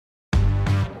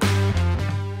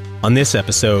on this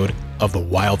episode of the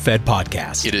WildFed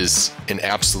podcast. It is an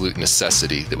absolute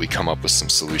necessity that we come up with some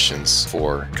solutions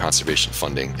for conservation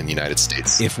funding in the United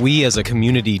States. If we as a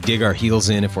community dig our heels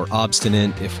in, if we're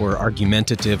obstinate, if we're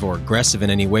argumentative or aggressive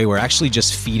in any way, we're actually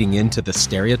just feeding into the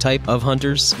stereotype of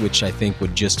hunters, which I think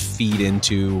would just feed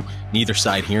into neither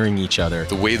side hearing each other.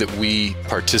 The way that we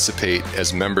participate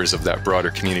as members of that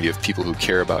broader community of people who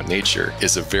care about nature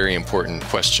is a very important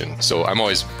question. So I'm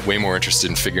always way more interested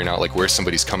in figuring out like where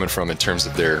somebody's coming from in terms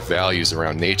of their values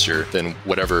around nature than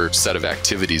whatever set of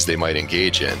activities they might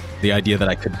engage in. The idea that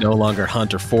I could no longer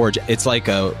hunt or forage, it's like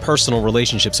a personal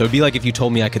relationship. So it'd be like if you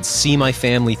told me I could see my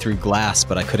family through glass,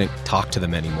 but I couldn't talk to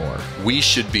them anymore. We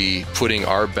should be putting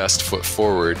our best foot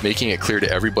forward, making it clear to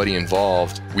everybody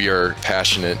involved we are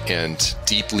passionate and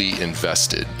deeply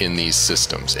invested in these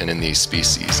systems and in these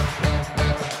species.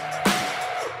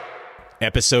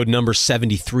 Episode number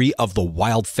 73 of the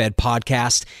WildFed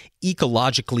podcast,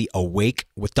 Ecologically Awake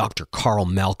with Dr. Karl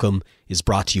Malcolm, is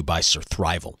brought to you by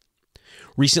Surthrival.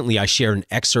 Recently, I shared an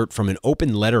excerpt from an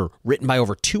open letter written by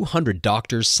over 200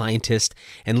 doctors, scientists,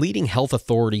 and leading health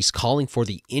authorities calling for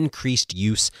the increased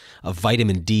use of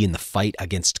vitamin D in the fight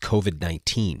against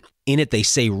COVID-19. In it, they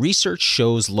say research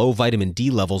shows low vitamin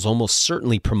D levels almost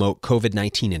certainly promote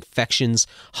COVID-19 infections,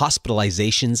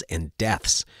 hospitalizations, and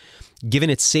deaths. Given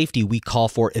its safety, we call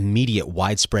for immediate,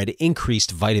 widespread, increased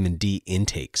vitamin D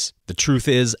intakes. The truth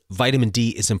is, vitamin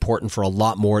D is important for a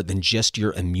lot more than just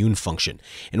your immune function.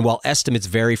 And while estimates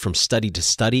vary from study to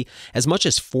study, as much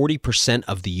as 40%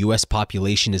 of the U.S.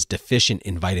 population is deficient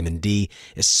in vitamin D,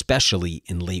 especially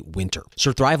in late winter.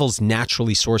 Surthrival's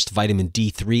naturally sourced vitamin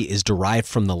D3 is derived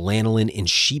from the lanolin in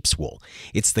sheep's wool.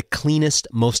 It's the cleanest,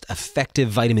 most effective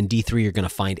vitamin D3 you're going to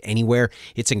find anywhere.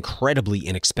 It's incredibly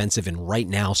inexpensive, and right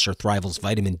now, Surthrival's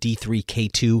vitamin D3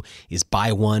 K2 is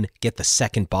buy one, get the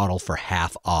second bottle for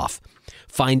half off.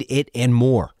 Find it and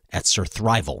more at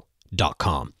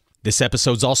surthrival.com. This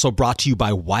episode's also brought to you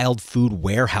by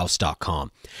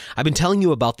wildfoodwarehouse.com. I've been telling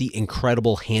you about the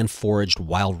incredible hand-foraged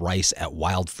wild rice at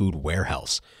Wild Food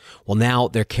Warehouse. Well, now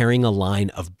they're carrying a line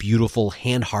of beautiful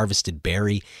hand-harvested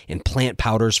berry and plant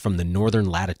powders from the northern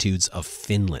latitudes of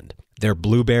Finland. Their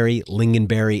blueberry,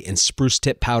 lingonberry, and spruce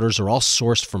tip powders are all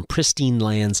sourced from pristine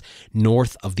lands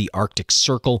north of the Arctic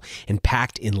Circle and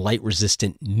packed in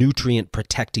light-resistant,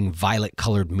 nutrient-protecting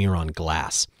violet-colored Miron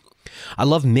glass. I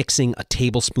love mixing a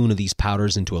tablespoon of these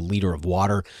powders into a liter of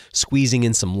water, squeezing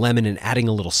in some lemon, and adding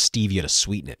a little stevia to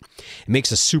sweeten it. It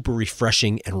makes a super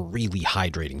refreshing and really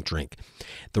hydrating drink.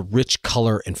 The rich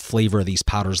color and flavor of these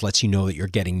powders lets you know that you're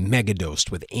getting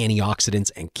mega-dosed with antioxidants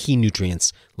and key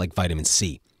nutrients like vitamin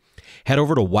C. Head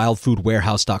over to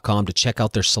wildfoodwarehouse.com to check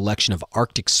out their selection of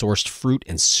Arctic-sourced fruit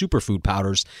and superfood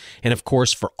powders, and of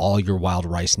course, for all your wild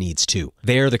rice needs too.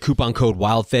 There, the coupon code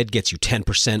WildFed gets you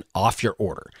 10% off your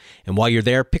order. And while you're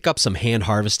there, pick up some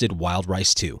hand-harvested wild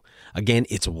rice too. Again,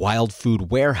 it's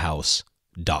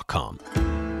wildfoodwarehouse.com.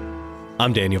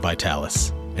 I'm Daniel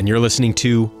Vitalis, and you're listening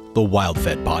to the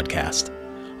WildFed podcast,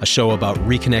 a show about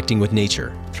reconnecting with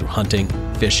nature through hunting,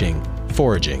 fishing,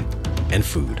 foraging, and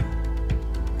food.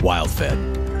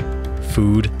 WildFed.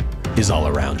 Food is all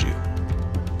around you.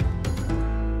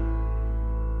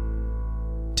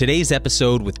 Today's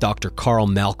episode with Dr. Karl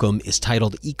Malcolm is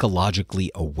titled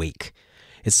Ecologically Awake.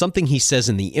 It's something he says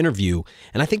in the interview,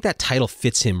 and I think that title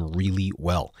fits him really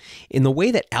well. In the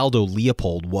way that Aldo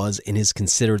Leopold was and is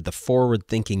considered the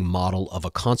forward-thinking model of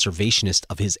a conservationist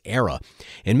of his era,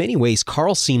 in many ways,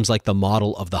 Karl seems like the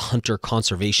model of the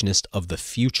hunter-conservationist of the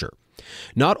future.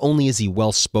 Not only is he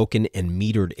well-spoken and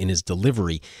metered in his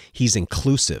delivery, he's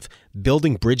inclusive,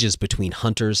 building bridges between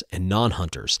hunters and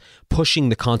non-hunters, pushing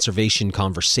the conservation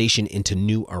conversation into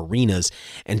new arenas,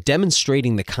 and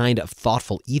demonstrating the kind of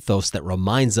thoughtful ethos that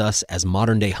reminds us as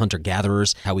modern-day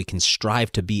hunter-gatherers how we can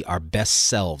strive to be our best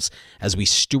selves as we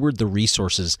steward the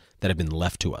resources that have been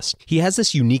left to us. He has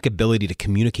this unique ability to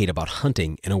communicate about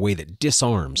hunting in a way that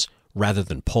disarms rather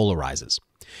than polarizes.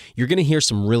 You're going to hear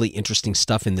some really interesting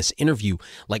stuff in this interview,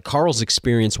 like Karl's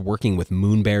experience working with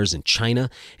moon bears in China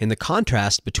and the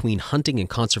contrast between hunting and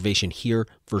conservation here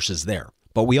versus there.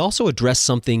 But we also address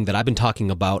something that I've been talking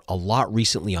about a lot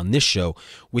recently on this show,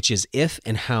 which is if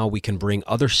and how we can bring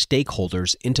other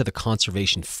stakeholders into the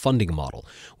conservation funding model,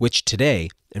 which today,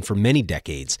 and for many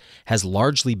decades, has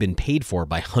largely been paid for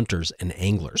by hunters and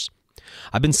anglers.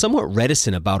 I've been somewhat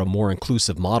reticent about a more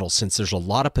inclusive model since there's a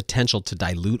lot of potential to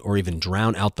dilute or even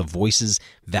drown out the voices,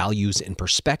 values, and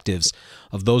perspectives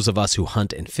of those of us who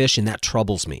hunt and fish, and that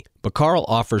troubles me. But Karl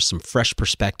offers some fresh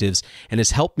perspectives and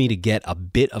has helped me to get a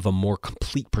bit of a more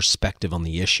complete perspective on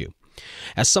the issue.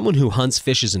 As someone who hunts,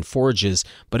 fishes, and forages,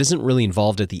 but isn't really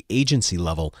involved at the agency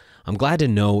level, I'm glad to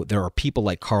know there are people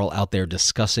like Karl out there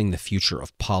discussing the future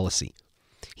of policy.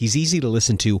 He's easy to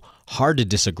listen to, hard to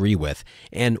disagree with,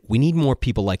 and we need more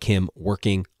people like him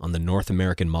working on the North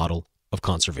American model of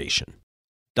conservation.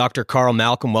 Dr. Karl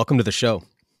Malcolm, welcome to the show.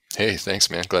 Hey, thanks,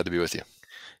 man. Glad to be with you.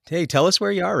 Hey, tell us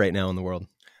where you are right now in the world.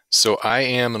 So I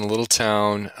am in a little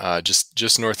town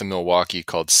just north of Milwaukee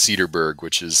called Cedarburg,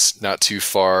 which is not too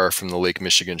far from the Lake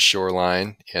Michigan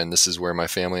shoreline. And this is where my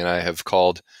family and I have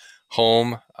called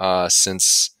home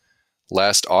since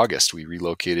last August. We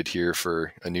relocated here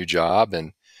for a new job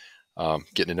and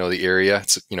getting to know the area.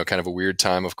 It's kind of a weird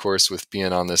time, of course, with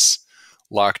being on this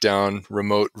lockdown,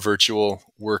 remote, virtual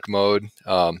work mode,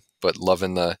 but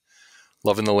loving the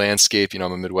landscape. I'm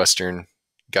a Midwestern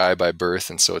guy by birth,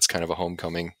 and so it's kind of a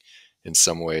homecoming in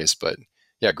some ways. But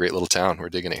yeah, great little town. We're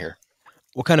digging it here.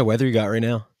 What kind of weather you got right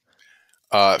now?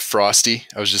 Frosty.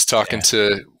 I was just talking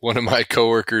to one of my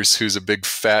coworkers who's a big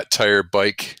fat tire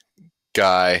bike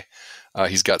guy.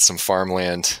 He's got some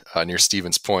farmland near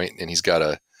Stevens Point, and he's got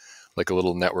a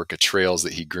little network of trails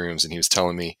that he grooms. And he was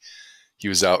telling me he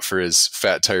was out for his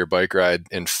fat tire bike ride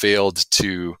and failed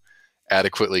to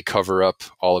adequately cover up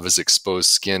all of his exposed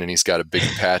skin, and he's got a big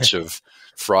patch of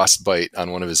frostbite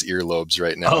on one of his earlobes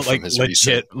right now from his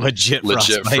legit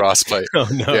frostbite. Oh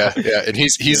no. Yeah. And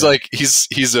he's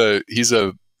a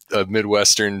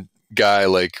Midwestern guy,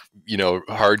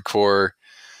 hardcore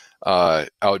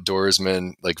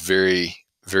outdoorsman, very,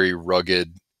 very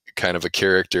rugged kind of a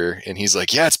character. And he's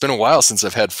like, yeah, it's been a while since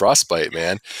I've had frostbite,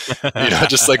 man.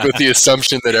 Just with the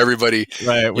assumption that everybody,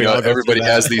 everybody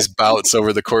has these bouts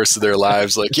over the course of their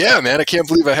lives. Yeah, man, I can't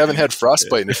believe I haven't had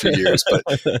frostbite in a few years, but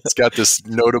it's got this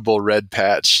notable red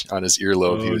patch on his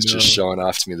earlobe. He was just showing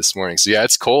off to me this morning. So yeah,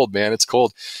 it's cold, man. It's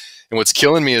cold. And what's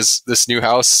killing me is this new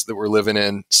house that we're living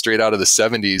in straight out of the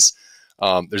 70s.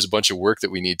 There's a bunch of work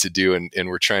that we need to do, and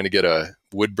we're trying to get a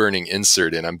wood burning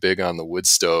insert in. I'm big on the wood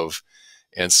stove.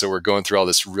 And so we're going through all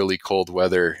this really cold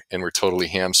weather, and we're totally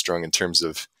hamstrung in terms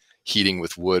of heating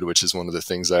with wood, which is one of the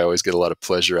things I always get a lot of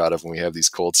pleasure out of when we have these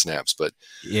cold snaps. But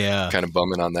yeah, kind of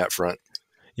bumming on that front.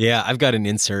 Yeah, I've got an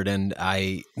insert, and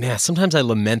sometimes I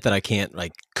lament that I can't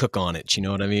cook on it. You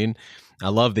know what I mean? I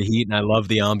love the heat and I love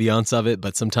the ambiance of it,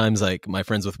 but sometimes my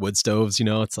friends with wood stoves,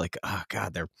 it's oh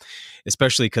God,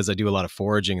 especially because I do a lot of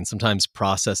foraging, and sometimes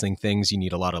processing things, you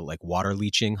need a lot of water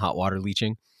leaching, hot water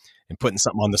leaching. And putting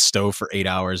something on the stove for 8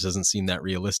 hours doesn't seem that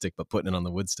realistic, but putting it on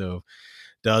the wood stove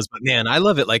does. But man, I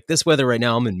love it. This weather right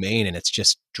now, I'm in Maine, and it's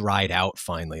just dried out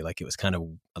finally. It was kind of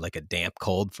like a damp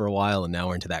cold for a while, and now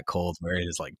we're into that cold where it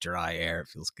is dry air. It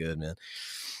feels good, man.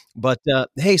 But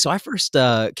hey, so I first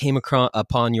came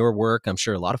upon your work. I'm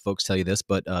sure a lot of folks tell you this,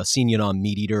 but seeing you on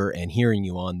Meat Eater and hearing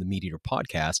you on the Meat Eater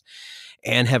podcast,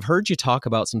 and have heard you talk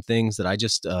about some things that I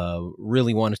just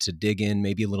really wanted to dig in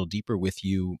maybe a little deeper with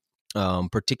you.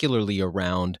 Particularly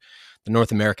around the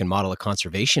North American model of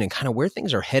conservation and kind of where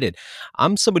things are headed.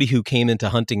 I'm somebody who came into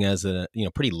hunting as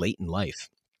pretty late in life,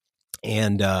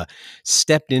 and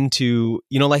stepped into,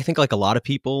 I think a lot of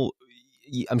people,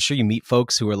 I'm sure you meet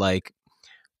folks who are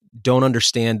don't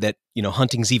understand that,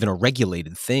 hunting's even a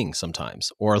regulated thing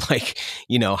sometimes, or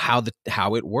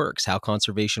how it works, how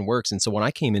conservation works. And so when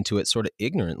I came into it sort of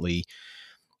ignorantly,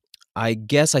 I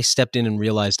guess I stepped in and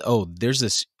realized, there's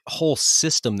this whole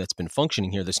system that's been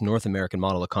functioning here, this North American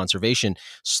model of conservation.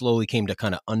 Slowly came to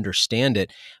kind of understand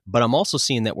it. But I'm also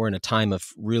seeing that we're in a time of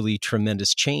really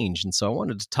tremendous change. And so I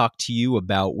wanted to talk to you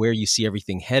about where you see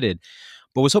everything headed.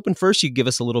 But was hoping first you'd give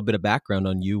us a little bit of background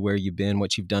on you, where you've been,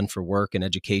 what you've done for work and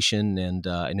education. And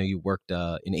I know you worked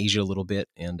in Asia a little bit,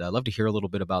 and I'd love to hear a little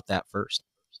bit about that first.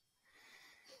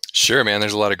 Sure, man.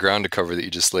 There's a lot of ground to cover that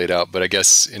you just laid out. But I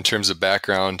guess in terms of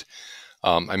background,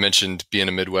 I mentioned being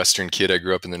a Midwestern kid. I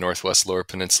grew up in the Northwest Lower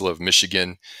Peninsula of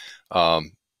Michigan.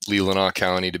 Leelanau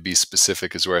County, to be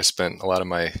specific, is where I spent a lot of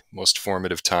my most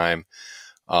formative time,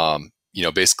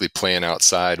 basically playing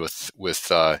outside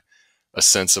with a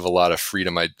sense of a lot of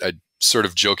freedom. I sort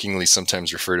of jokingly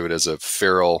sometimes refer to it as a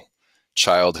feral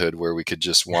childhood, where we could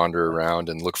just wander around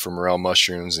and look for morel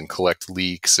mushrooms and collect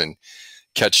leeks and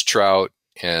catch trout.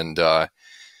 And, I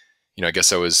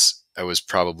guess I was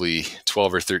probably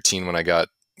 12 or 13 when I got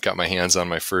my hands on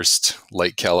my first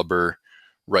light caliber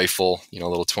rifle, a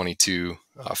little 22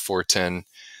 410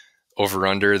 over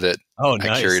under that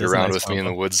I carried around with me in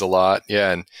the woods a lot.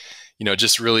 Yeah. And,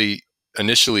 just really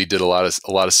initially did a lot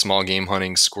of small game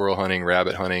hunting, squirrel hunting,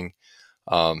 rabbit hunting.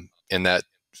 And that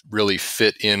really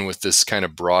fit in with this kind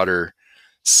of broader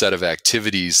set of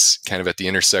activities, kind of at the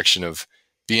intersection of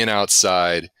being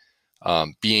outside,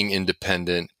 being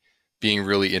independent, being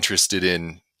really interested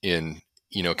in in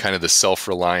kind of the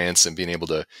self-reliance and being able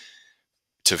to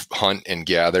hunt and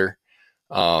gather,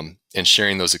 and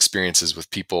sharing those experiences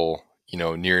with people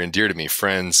near and dear to me,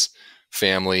 friends,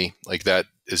 family. Like that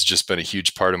has just been a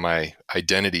huge part of my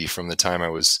identity from the time I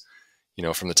was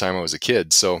a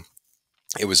kid. So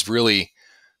it was really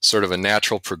sort of a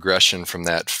natural progression from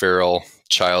that feral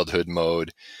childhood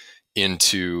mode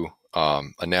into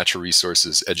a natural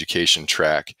resources education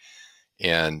track,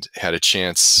 and had a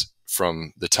chance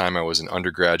from the time I was an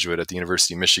undergraduate at the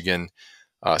University of Michigan,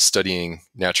 studying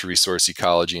natural resource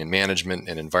ecology and management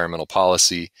and environmental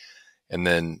policy, and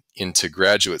then into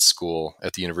graduate school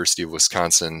at the University of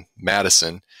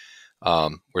Wisconsin-Madison,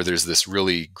 where there's this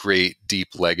really great, deep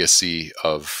legacy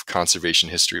of conservation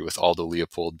history, with Aldo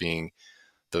Leopold being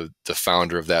the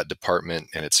founder of that department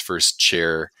and its first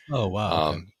chair. Oh,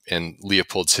 wow. Okay. And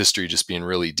Leopold's history just being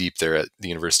really deep there at the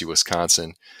University of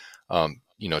Wisconsin.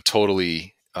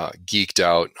 Totally geeked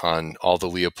out on all the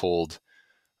Leopold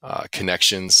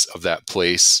connections of that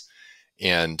place.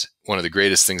 And one of the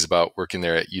greatest things about working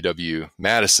there at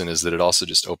UW-Madison is that it also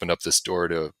just opened up this door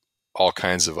to all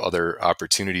kinds of other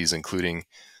opportunities, including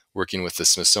working with the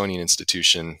Smithsonian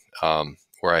Institution,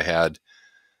 where I had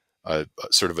a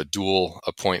sort of a dual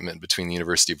appointment between the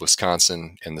University of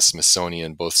Wisconsin and the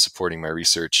Smithsonian, both supporting my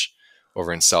research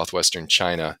over in southwestern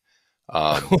China.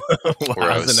 Wow,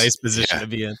 that's a nice position to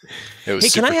be in. It was Hey,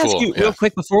 can super I ask cool. you real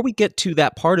quick, before we get to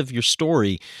that part of your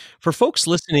story, for folks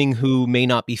listening who may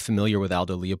not be familiar with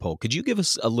Aldo Leopold, could you give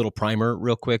us a little primer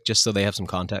real quick, just so they have some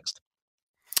context?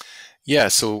 Yeah,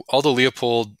 so Aldo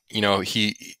Leopold,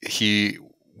 he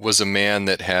was a man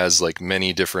that has like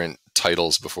many different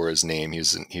titles before his name. He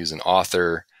was an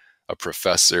author, a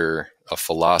professor, a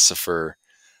philosopher,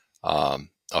 a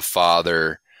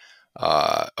father,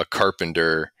 a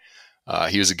carpenter.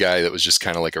 He was a guy that was just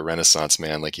kind of like a Renaissance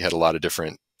man. Like he had a lot of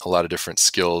different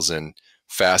skills and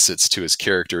facets to his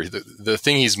character. The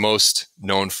thing he's most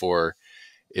known for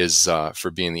is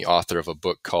for being the author of a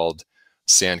book called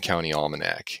Sand County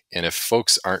Almanac. And if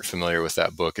folks aren't familiar with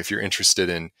that book, if you're interested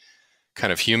in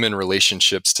kind of human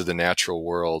relationships to the natural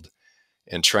world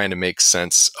and trying to make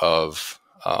sense of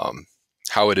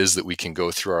how it is that we can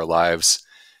go through our lives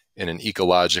in an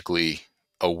ecologically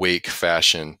awake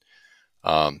fashion,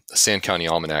 Sand County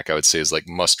Almanac, I would say, is like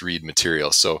must-read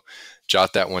material. So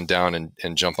jot that one down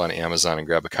and jump on Amazon and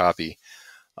grab a copy.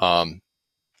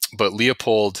 But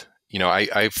Leopold,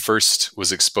 I first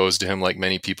was exposed to him, like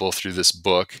many people, through this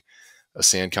book, A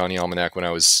Sand County Almanac, when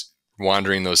I was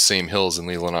wandering those same hills in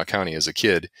Leelanau County as a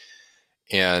kid.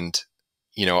 And,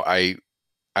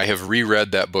 I have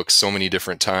reread that book so many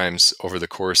different times over the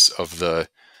course of the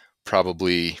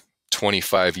probably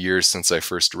 25 years since I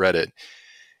first read it.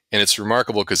 And it's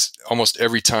remarkable because almost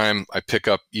every time I pick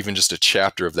up even just a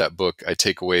chapter of that book, I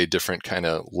take away different kind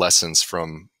of lessons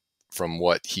from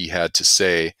what he had to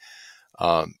say.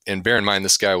 And bear in mind,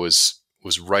 this guy was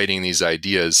writing these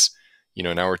ideas,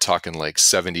 now we're talking like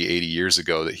 70, 80 years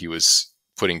ago that he was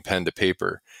putting pen to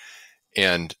paper.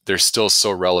 And they're still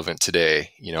so relevant today,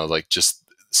 like just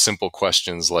simple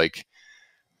questions like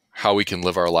how we can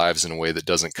live our lives in a way that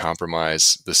doesn't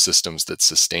compromise the systems that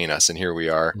sustain us. And here we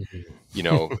are,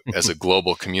 as a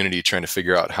global community trying to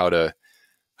figure out how to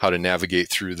navigate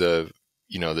through the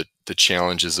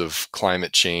challenges of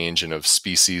climate change and of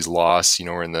species loss.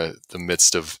 We're in the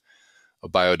midst of a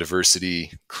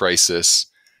biodiversity crisis.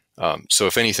 So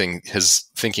if anything, his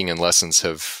thinking and lessons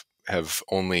have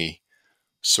only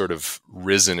sort of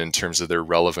risen in terms of their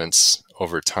relevance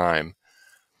over time.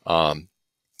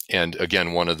 And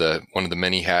again, one of the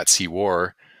many hats he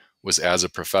wore was as a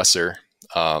professor.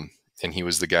 And he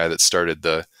was the guy that started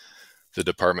the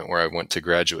department where I went to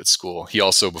graduate school. He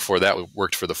also, before that,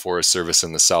 worked for the Forest Service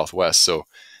in the Southwest. So,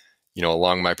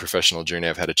 along my professional journey,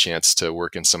 I've had a chance to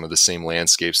work in some of the same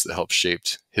landscapes that helped shape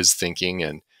his thinking.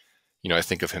 And, I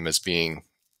think of him as being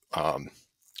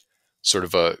sort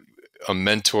of a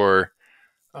mentor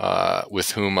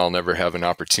with whom I'll never have an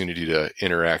opportunity to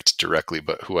interact directly,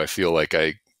 but who I feel like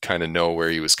I kind of know where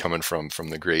he was coming from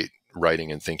the great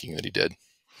writing and thinking that he did.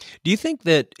 Do you think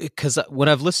that, because when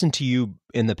I've listened to you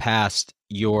in the past,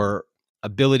 your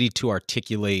ability to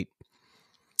articulate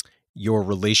your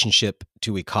relationship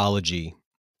to ecology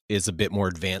is a bit more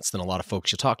advanced than a lot of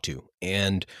folks you talk to?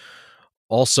 And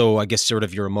also, I guess, sort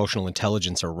of your emotional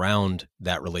intelligence around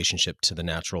that relationship to the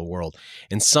natural world.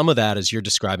 And some of that, as you're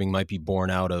describing, might be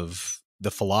born out of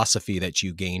the philosophy that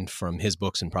you gained from his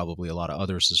books and probably a lot of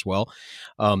others as well.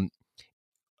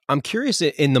 I'm curious,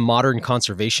 in the modern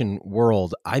conservation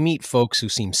world, I meet folks who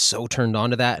seem so turned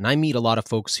on to that, and I meet a lot of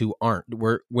folks who aren't.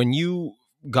 When you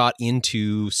got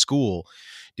into school,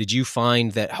 Did you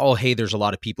find that, oh, hey, there's a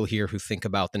lot of people here who think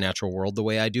about the natural world the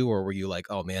way I do? Or were you like,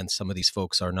 oh man, some of these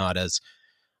folks are not as,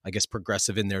 I guess,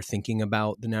 progressive in their thinking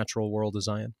about the natural world as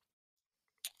I am?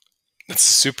 That's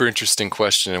a super interesting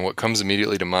question. And what comes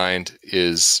immediately to mind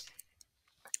is,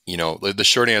 the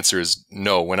short answer is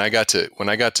no. When I got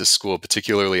to school,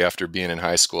 particularly after being in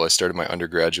high school, I started my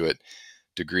undergraduate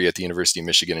degree at the University of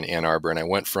Michigan in Ann Arbor. And I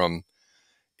went from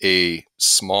a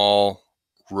small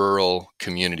rural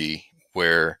community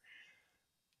where,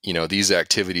 these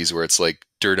activities where it's like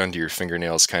dirt under your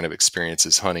fingernails kind of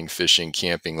experiences, hunting, fishing,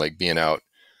 camping, like being out,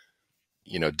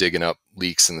 digging up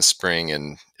leaks in the spring,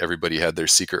 and everybody had their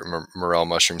secret morel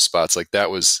mushroom spots. Like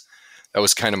that was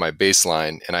kind of my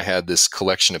baseline. And I had this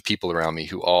collection of people around me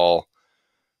who all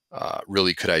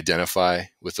really could identify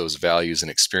with those values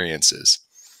and experiences.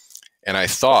 And I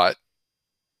thought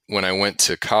when I went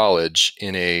to college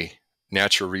in a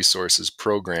natural resources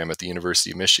program at the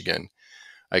University of Michigan,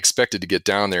 I expected to get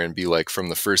down there and be like, from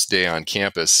the first day on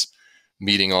campus,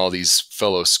 meeting all these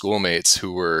fellow schoolmates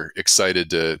who were excited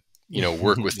to,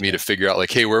 work with me to figure out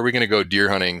like, hey, where are we going to go deer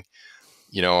hunting,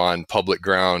 on public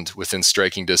ground within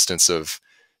striking distance of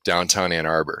downtown Ann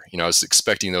Arbor. I was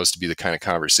expecting those to be the kind of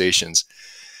conversations.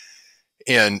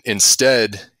 And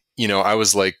instead, I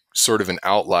was like sort of an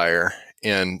outlier.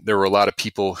 And there were a lot of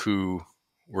people who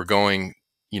were going,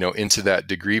 into that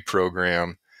degree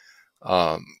program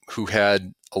who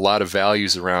had a lot of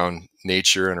values around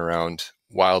nature and around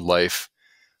wildlife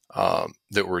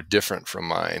that were different from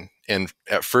mine. And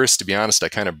at first, to be honest, I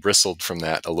kind of bristled from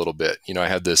that a little bit. I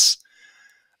had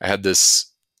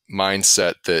this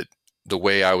mindset that the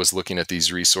way I was looking at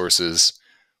these resources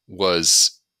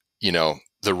was,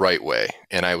 the right way.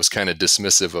 And I was kind of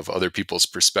dismissive of other people's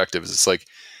perspectives. It's like,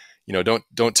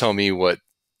 don't tell me what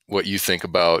you think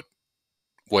about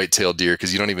white-tailed deer,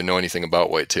 because you don't even know anything about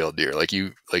white-tailed deer. Like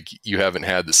you haven't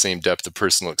had the same depth of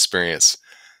personal experience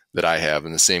that I have.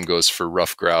 And the same goes for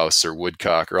ruffed grouse or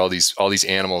woodcock or all these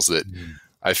animals that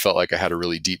I felt like I had a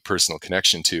really deep personal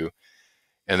connection to.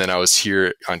 And then I was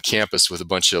here on campus with a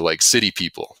bunch of like city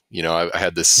people. I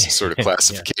had this sort of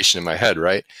classification in my head,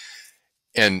 right?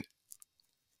 And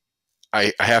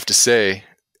I have to say,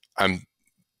 I'm,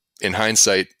 in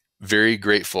hindsight, very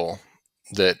grateful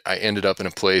that I ended up in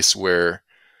a place where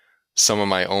some of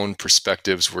my own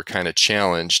perspectives were kind of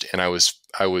challenged, and I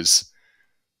was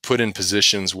put in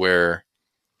positions where,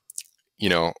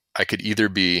 I could either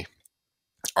be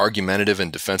argumentative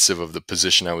and defensive of the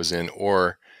position I was in,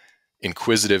 or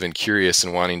inquisitive and curious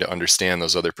and wanting to understand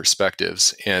those other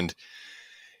perspectives. And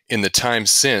in the time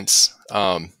since,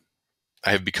 I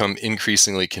have become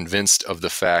increasingly convinced of the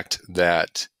fact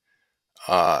that,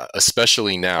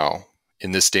 especially now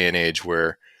in this day and age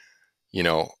where,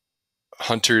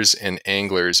 hunters and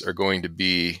anglers are going to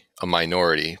be a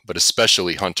minority, but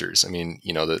especially hunters. I mean,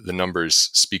 the numbers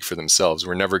speak for themselves.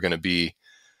 We're never going to be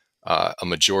a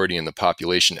majority in the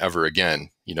population ever again,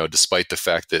 despite the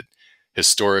fact that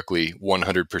historically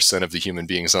 100% of the human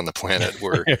beings on the planet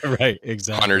were right,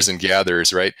 exactly. hunters and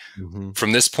gatherers, right? Mm-hmm.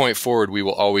 From this point forward, we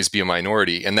will always be a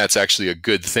minority. And that's actually a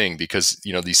good thing, because,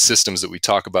 these systems that we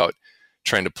talk about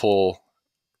trying to pull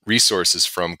resources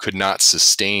from could not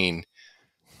sustain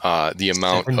the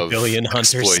amount of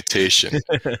exploitation.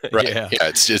 Right.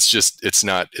 Yeah. It's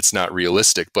not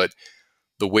realistic. But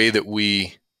the way that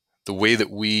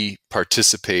we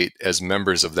participate as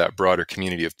members of that broader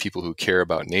community of people who care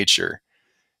about nature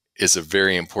is a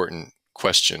very important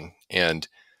question. And,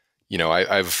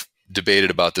 I've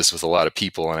debated about this with a lot of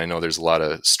people, and I know there's a lot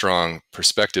of strong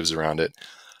perspectives around it.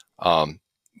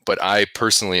 But I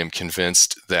personally am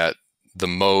convinced that the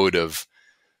mode of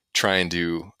trying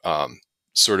to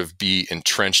sort of be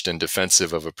entrenched and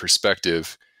defensive of a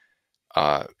perspective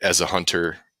as a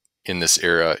hunter in this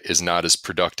era is not as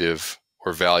productive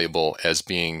or valuable as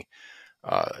being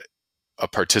a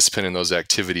participant in those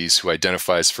activities who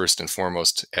identifies first and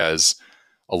foremost as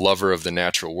a lover of the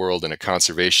natural world and a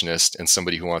conservationist, and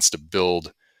somebody who wants to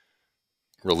build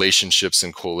relationships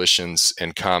and coalitions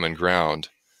and common ground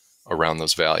around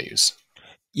those values.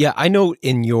 Yeah, I know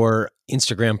in your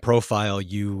Instagram profile,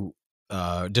 you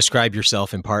describe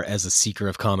yourself in part as a seeker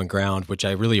of common ground, which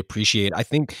I really appreciate. I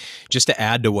think, just to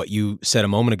add to what you said a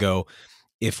moment ago,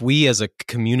 if we as a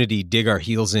community dig our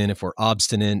heels in, if we're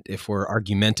obstinate, if we're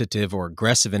argumentative or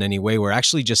aggressive in any way, we're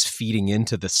actually just feeding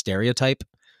into the stereotype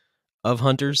of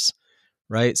hunters,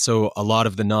 right? So a lot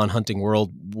of the non-hunting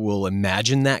world will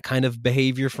imagine that kind of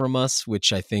behavior from us,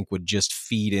 which I think would just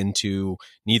feed into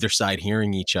neither side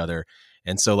hearing each other.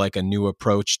 And so like a new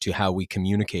approach to how we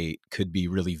communicate could be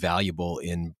really valuable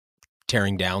in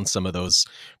tearing down some of those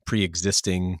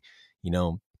pre-existing,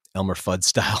 Elmer Fudd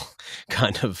style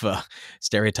kind of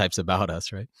stereotypes about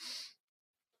us, right?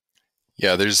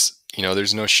 Yeah, there's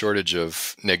no shortage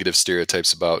of negative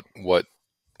stereotypes about what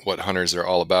hunters are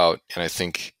all about. And I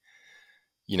think,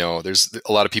 there's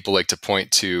a lot of people like to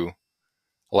point to,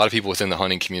 a lot of people within the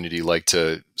hunting community like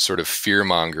to sort of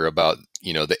fearmonger about,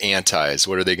 the antis.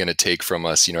 What are they going to take from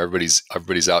us?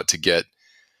 Everybody's out to get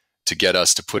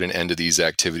us to put an end to these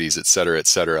activities, et cetera, et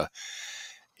cetera.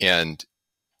 And,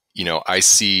 I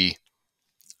see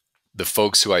the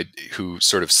folks who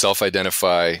sort of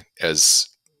self-identify as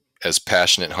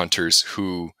passionate hunters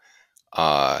who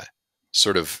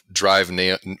sort of drive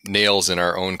nails in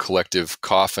our own collective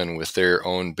coffin with their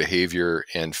own behavior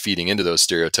and feeding into those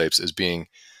stereotypes as being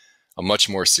a much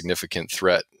more significant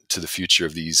threat to the future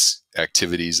of these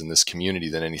activities in this community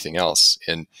than anything else.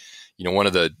 And one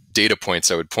of the data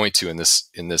points I would point to in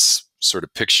this sort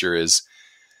of picture is,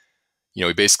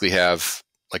 we basically have,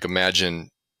 like,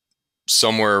 imagine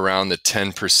somewhere around the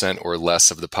 10% or less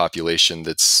of the population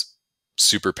that's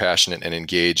super passionate and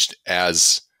engaged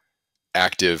as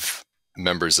active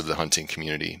members of the hunting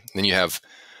community. And then you have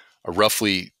a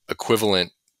roughly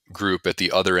equivalent group at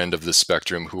the other end of the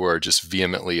spectrum who are just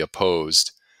vehemently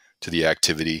opposed to the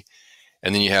activity.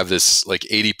 And then you have this like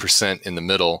 80% in the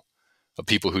middle of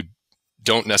people who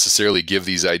don't necessarily give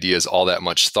these ideas all that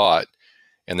much thought,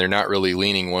 and they're not really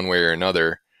leaning one way or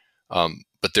another.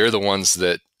 But they're the ones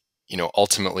that,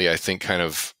 ultimately I think kind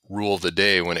of rule the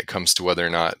day when it comes to whether or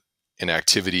not an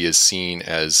activity is seen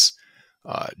as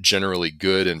generally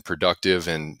good and productive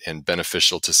and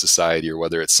beneficial to society, or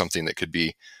whether it's something that could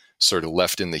be sort of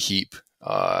left in the heap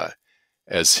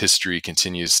as history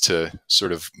continues to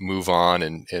sort of move on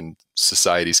and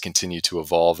societies continue to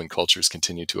evolve and cultures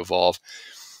continue to evolve.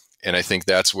 And I think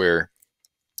that's where,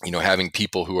 having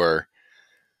people who are,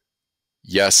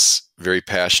 yes, very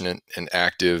passionate and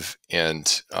active,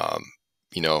 and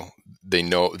they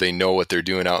know what they're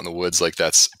doing out in the woods, like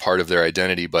that's part of their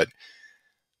identity, but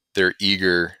they're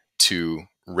eager to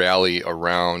rally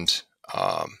around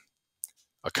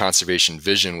a conservation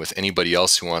vision with anybody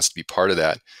else who wants to be part of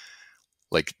that.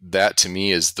 Like, that to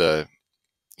me is the,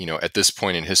 at this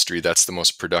point in history, that's the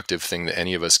most productive thing that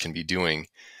any of us can be doing,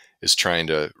 is trying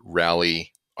to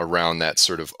rally around that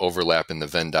sort of overlap in the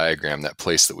Venn diagram, that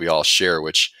place that we all share,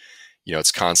 which,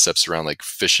 it's concepts around like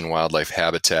fish and wildlife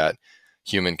habitat,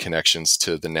 human connections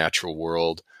to the natural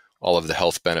world, all of the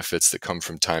health benefits that come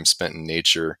from time spent in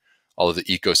nature, all of the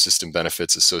ecosystem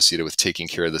benefits associated with taking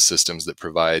care of the systems that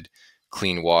provide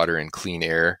clean water and clean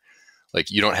air.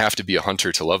 Like, you don't have to be a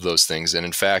hunter to love those things. And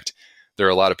in fact, there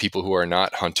are a lot of people who are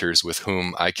not hunters with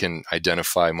whom I can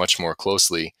identify much more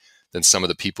closely than some of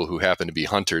the people who happen to be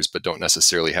hunters but don't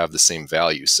necessarily have the same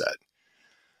value set.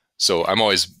 So I'm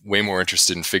always way more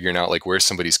interested in figuring out like where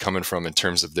somebody's coming from in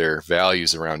terms of their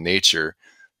values around nature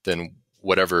than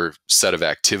whatever set of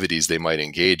activities they might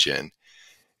engage in.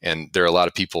 And there are a lot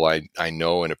of people I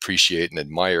know and appreciate and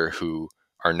admire who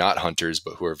are not hunters,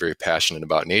 but who are very passionate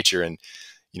about nature. And,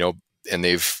 and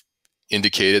they've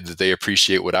indicated that they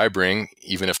appreciate what I bring,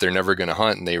 even if they're never going to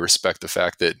hunt, and they respect the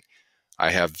fact that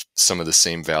I have some of the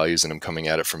same values and I'm coming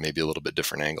at it from maybe a little bit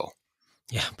different angle.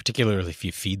 Yeah, particularly if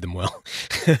you feed them well.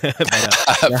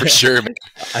 For sure.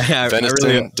 Venison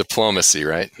really, diplomacy,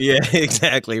 right? Yeah,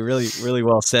 exactly. Really, really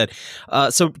well said.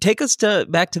 So take us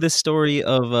back to this story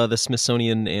of the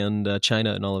Smithsonian and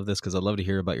China and all of this, because I'd love to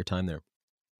hear about your time there.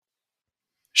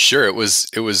 Sure. It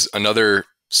was another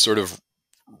sort of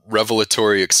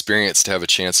revelatory experience to have a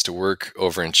chance to work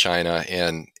over in China.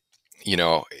 And,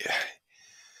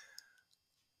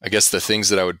 I guess the things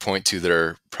that I would point to that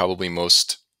are probably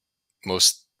most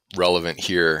relevant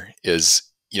here is,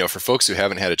 for folks who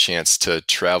haven't had a chance to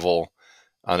travel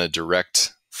on a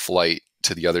direct flight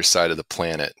to the other side of the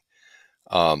planet,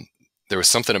 there was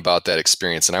something about that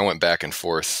experience, and I went back and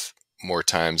forth more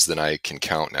times than I can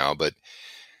count now, but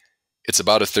it's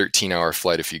about a 13-hour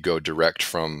flight if you go direct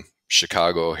from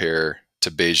Chicago O'Hare to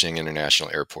Beijing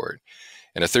International Airport.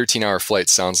 And a 13-hour flight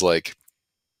sounds like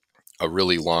a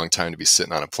really long time to be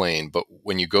sitting on a plane. But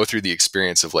when you go through the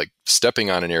experience of like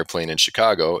stepping on an airplane in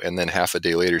Chicago and then half a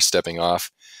day later stepping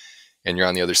off and you're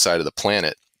on the other side of the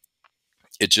planet,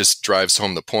 it just drives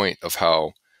home the point of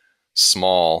how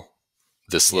small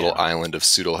this little island of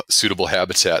suitable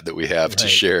habitat that we have to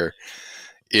share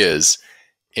is.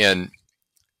 And,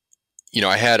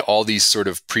 I had all these sort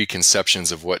of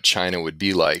preconceptions of what China would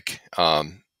be like,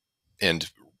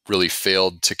 and really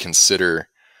failed to consider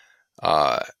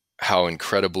how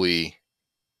incredibly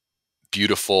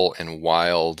beautiful and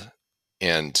wild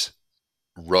and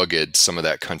rugged some of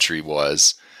that country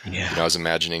was. Yeah. I was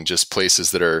imagining just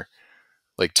places that are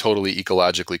like totally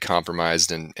ecologically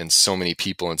compromised, and so many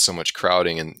people and so much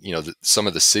crowding. And, some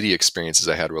of the city experiences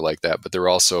I had were like that, but there were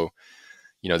also,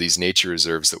 these nature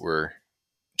reserves that were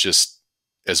just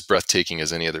as breathtaking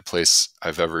as any other place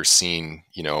I've ever seen,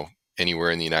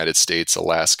 anywhere in the United States,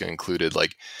 Alaska included,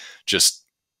 like just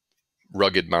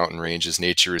rugged mountain ranges,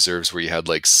 nature reserves where you had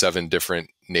like 7 different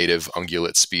native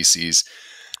ungulate species,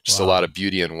 just a lot of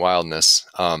beauty and wildness.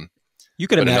 You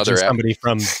could imagine somebody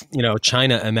from,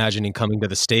 China imagining coming to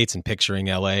the States and picturing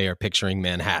LA or picturing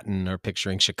Manhattan or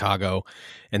picturing Chicago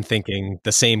and thinking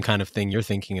the same kind of thing you're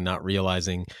thinking and not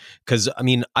realizing. Because,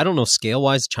 I don't know,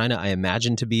 scale-wise, China, I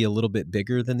imagine to be a little bit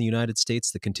bigger than the United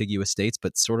States, the contiguous states,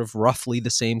 but sort of roughly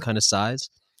the same kind of size.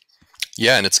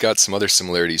 Yeah, and it's got some other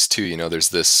similarities too. There's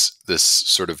this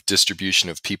sort of distribution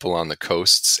of people on the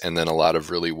coasts, and then a lot of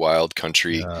really wild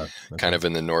country, kind of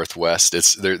in the Northwest.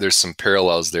 There's some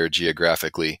parallels there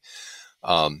geographically,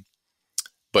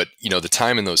 but the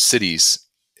time in those cities,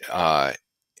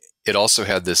 it also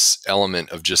had this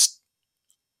element of just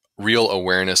real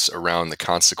awareness around the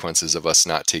consequences of us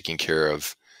not taking care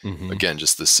of, again,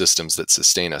 just the systems that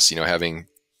sustain us.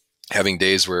 Having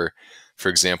days where, for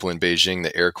example, in Beijing,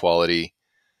 the air quality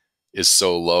is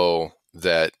so low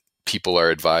that people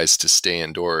are advised to stay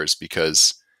indoors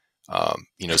because,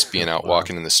 just being out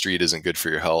walking in the street isn't good for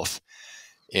your health.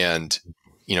 And,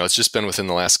 it's just been within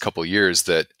the last couple of years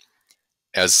that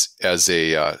as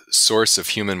a source of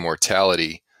human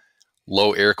mortality,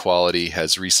 low air quality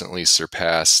has recently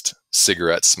surpassed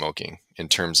cigarette smoking in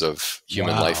terms of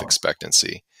human life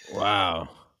expectancy. Wow.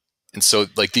 And so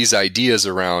like these ideas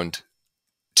around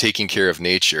taking care of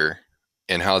nature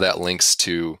and how that links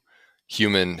to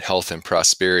human health and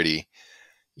prosperity,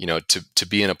 to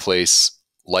be in a place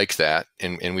like that.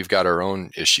 And we've got our own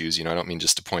issues, I don't mean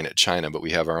just to point at China, but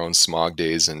we have our own smog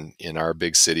days in our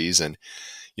big cities. And,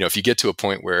 if you get to a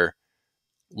point where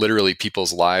literally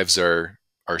people's lives are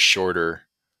shorter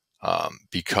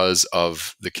because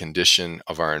of the condition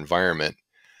of our environment,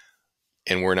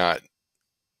 and we're not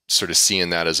sort of seeing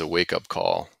that as a wake-up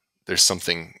call, there's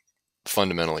something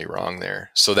fundamentally wrong there.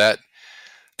 So that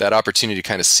opportunity to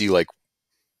kind of see like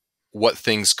what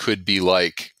things could be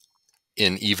like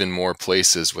in even more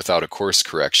places without a course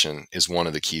correction is one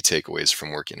of the key takeaways from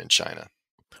working in China.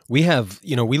 We have,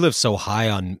 we live so high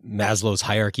on Maslow's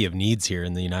hierarchy of needs here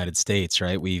in the United States,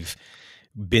 right? We've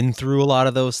been through a lot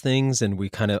of those things, and we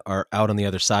kind of are out on the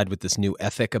other side with this new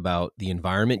ethic about the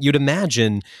environment. You'd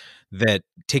imagine that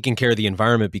taking care of the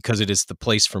environment, because it is the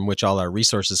place from which all our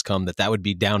resources come, that would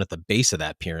be down at the base of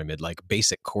that pyramid, like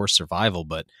basic core survival.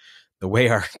 But the way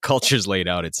our culture's laid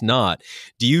out, it's not.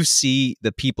 Do you see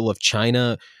the people of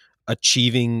China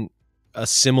achieving a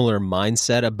similar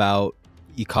mindset about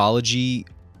ecology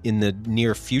in the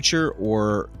near future,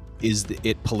 or is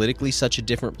it politically such a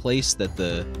different place that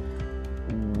the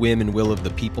whim and will of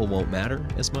the people won't matter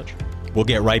as much? We'll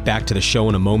get right back to the show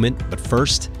in a moment, but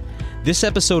first, this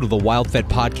episode of the WildFed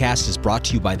podcast is brought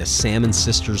to you by the Salmon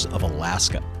Sisters of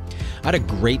Alaska. I had a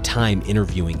great time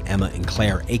interviewing Emma and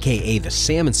Claire, aka the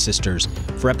Salmon Sisters,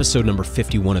 for episode number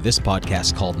 51 of this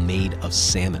podcast called Made of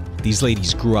Salmon. These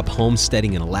ladies grew up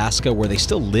homesteading in Alaska, where they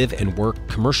still live and work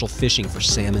commercial fishing for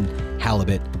salmon,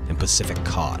 halibut, and Pacific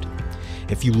cod.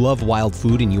 If you love wild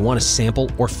food and you want to sample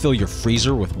or fill your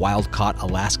freezer with wild-caught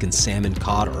Alaskan salmon,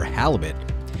 cod, or halibut,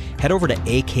 head over to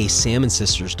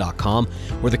aksalmonsisters.com,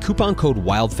 where the coupon code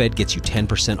WildFed gets you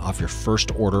 10% off your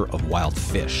first order of wild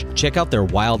fish. Check out their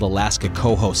Wild Alaska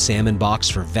Coho Salmon Box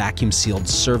for vacuum-sealed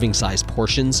serving-sized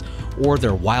portions, or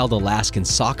their Wild Alaskan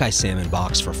Sockeye Salmon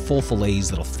Box for full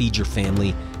fillets that'll feed your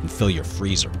family and fill your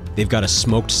freezer. They've got a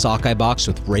smoked sockeye box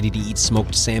with ready-to-eat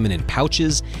smoked salmon in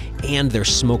pouches, and their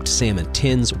smoked salmon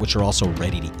tins, which are also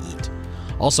ready to eat.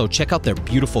 Also, check out their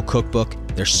beautiful cookbook,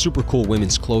 their super cool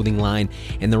women's clothing line,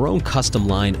 and their own custom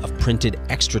line of printed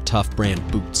Extra Tough brand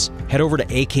boots. Head over to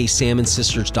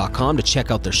aksalmonsisters.com to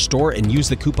check out their store and use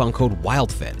the coupon code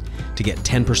WildFed to get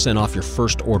 10% off your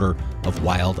first order of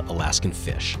wild Alaskan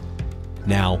fish.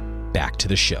 Now, back to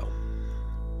the show.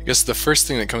 I guess the first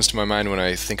thing that comes to my mind when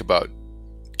I think about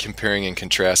comparing and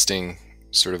contrasting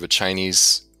sort of a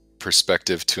Chinese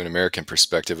perspective to an American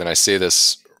perspective, and I say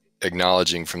this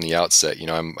acknowledging from the outset,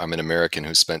 I'm an American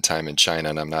who spent time in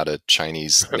China, and I'm not a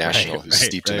Chinese national who's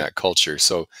steeped in that culture.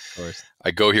 So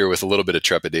I go here with a little bit of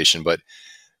trepidation, but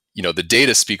the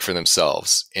data speak for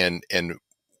themselves. And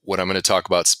what I'm going to talk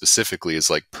about specifically is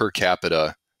like per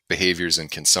capita behaviors and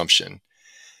consumption.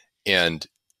 And,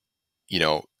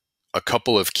 a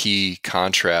couple of key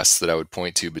contrasts that I would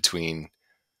point to between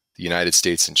the United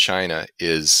States and China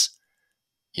is,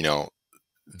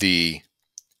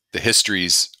 the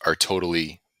histories are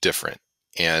totally different.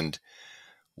 And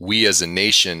we as a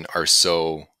nation are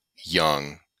so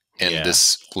young, and Yeah.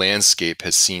 this landscape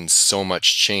has seen so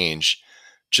much change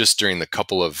just during the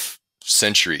couple of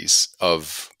centuries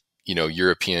of,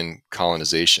 European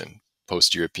colonization,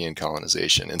 post-European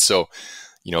colonization. And so,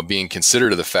 being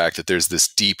considerate of the fact that there's this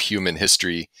deep human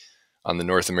history on the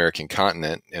North American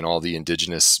continent and all the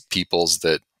indigenous peoples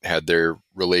that had their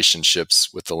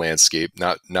relationships with the landscape,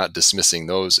 not dismissing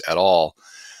those at all,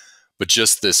 but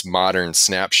just this modern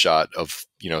snapshot of,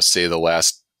 say the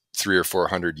last 300 or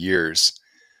 400 years,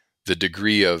 the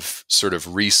degree of sort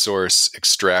of resource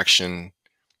extraction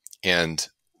and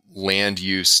land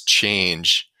use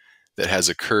change that has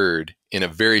occurred in a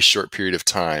very short period of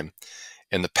time,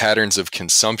 and the patterns of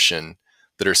consumption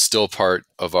that are still part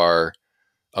of our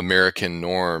American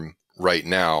norm right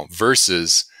now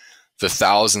versus the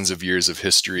thousands of years of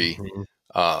history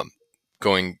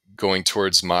going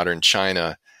towards modern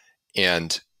China,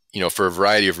 and for a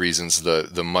variety of reasons,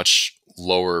 the much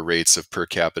lower rates of per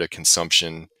capita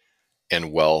consumption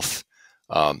and wealth.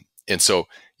 And so,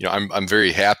 I'm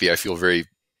very happy. I feel very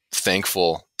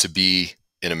thankful to be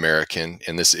an American,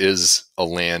 and this is a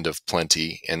land of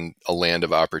plenty and a land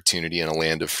of opportunity and a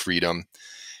land of freedom.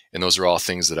 And those are all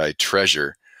things that I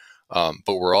treasure. But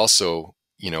we're also,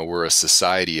 we're a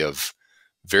society of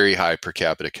very high per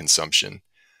capita consumption.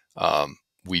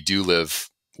 We do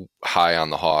live high on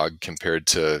the hog compared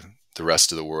to the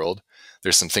rest of the world.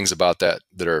 There's some things about that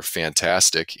that are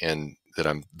fantastic and that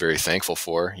I'm very thankful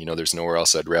for. There's nowhere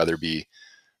else I'd rather be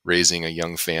raising a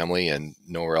young family, and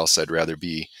nowhere else I'd rather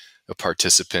be a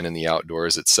participant in the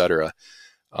outdoors, etc.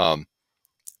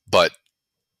 But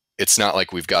it's not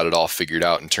like we've got it all figured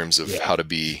out in terms of how to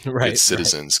be good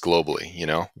citizens globally,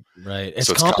 Right.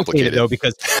 So it's complicated though,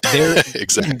 because they're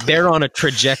exactly. They're on a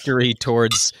trajectory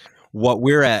towards what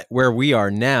we're at, where we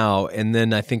are now. And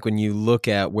then I think when you look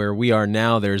at where we are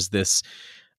now, there's this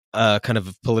kind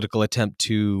of political attempt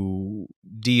to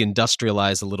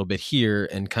deindustrialize a little bit here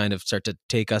and kind of start to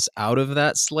take us out of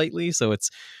that slightly. So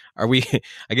I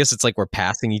guess it's like we're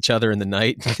passing each other in the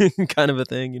night kind of a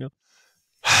thing,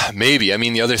 Maybe. I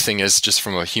mean, the other thing is just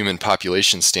from a human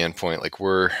population standpoint, like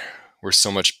we're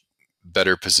so much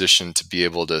better positioned to be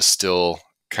able to still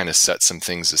kind of set some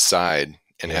things aside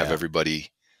and have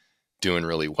everybody doing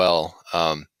really well.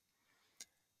 The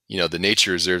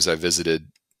nature reserves I visited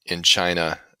in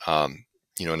China,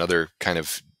 another kind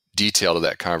of detail to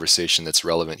that conversation that's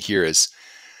relevant here is,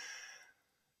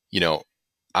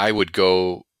 I would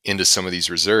go into some of these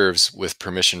reserves with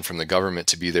permission from the government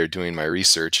to be there doing my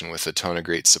research, and with a ton of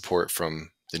great support from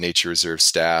the nature reserve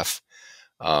staff.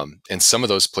 And some of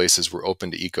those places were open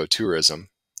to ecotourism.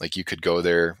 Like you could go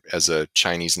there as a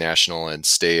Chinese national and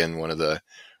stay in one of the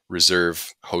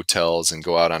reserve hotels and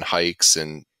go out on hikes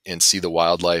and see the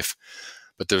wildlife.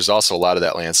 But there's also a lot of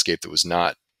that landscape that was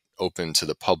not open to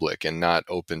the public and not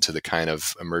open to the kind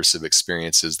of immersive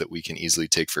experiences that we can easily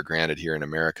take for granted here in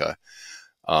America.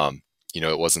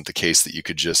 It wasn't the case that you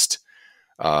could just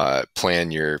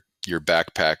plan your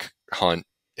backpack hunt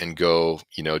and go,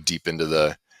 deep into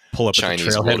the pull up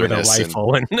Chinese at the trailhead with a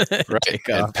rifle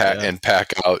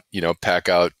and pack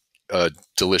out a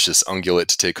delicious ungulate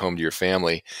to take home to your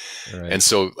family. Right. And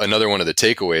so another one of the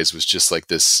takeaways was just like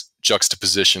this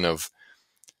juxtaposition of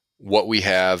what we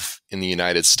have in the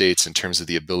United States in terms of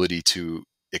the ability to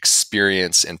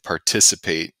experience and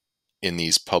participate in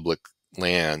these public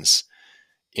lands,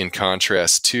 in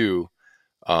contrast to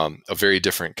a very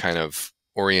different kind of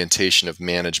orientation of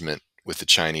management with the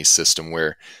Chinese system,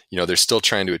 where they're still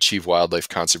trying to achieve wildlife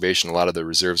conservation. A lot of the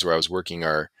reserves where I was working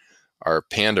are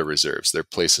panda reserves. They're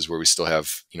places where we still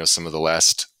have some of the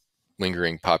last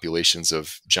lingering populations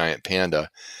of giant panda,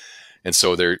 and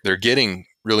so they're getting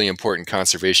really important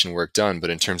conservation work done.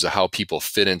 But in terms of how people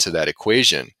fit into that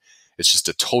equation, it's just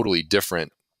a totally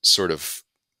different sort of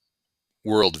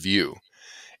worldview.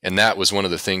 And that was one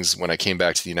of the things when I came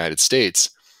back to the United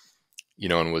States,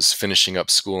 and was finishing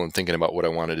up school and thinking about what I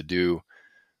wanted to do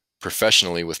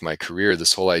professionally with my career,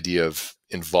 this whole idea of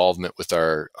involvement with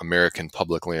our American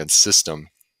public land system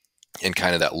and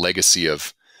kind of that legacy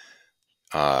of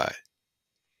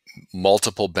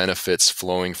multiple benefits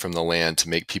flowing from the land to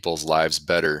make people's lives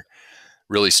better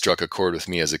really struck a chord with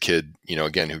me as a kid,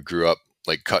 again, who grew up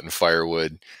like cutting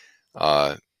firewood,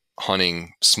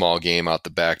 hunting small game out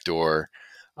the back door,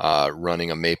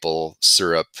 running a maple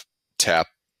syrup tap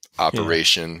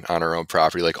operation on our own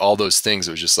property, like all those things.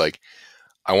 It was just like,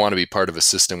 I want to be part of a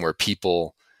system where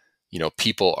people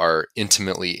are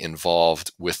intimately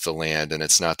involved with the land. And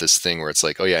it's not this thing where it's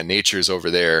like, oh yeah, nature's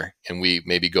over there and we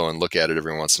maybe go and look at it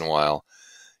every once in a while.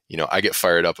 I get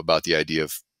fired up about the idea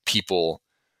of people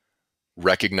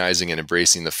recognizing and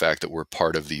embracing the fact that we're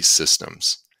part of these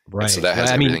systems. And so Right. that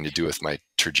has I mean, everything to do with my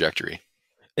trajectory.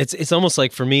 it's almost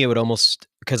like for me, it would almost,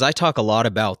 because I talk a lot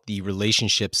about the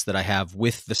relationships that I have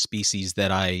with the species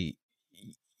that I,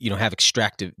 have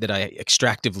that I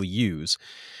extractively use.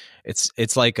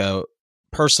 It's like a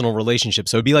personal relationship.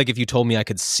 So it'd be like if you told me I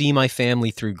could see my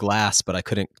family through glass, but I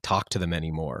couldn't talk to them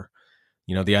anymore.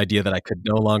 The idea that I could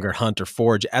no longer hunt or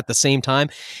forage at the same time.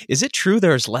 Is it true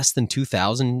there's less than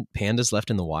 2,000 pandas left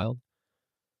in the wild?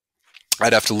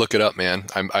 I'd have to look it up, man.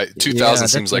 2,000 Yeah,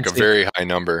 seems that's like a insane. very high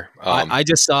number. I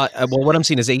just saw, well, what I'm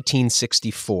seeing is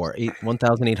 1864,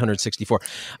 1,864.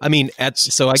 I mean,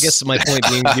 so I guess my point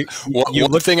being, you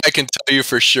one look. thing I can tell you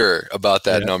for sure about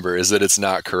that Yeah. number is that it's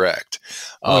not correct.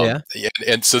 Oh, yeah.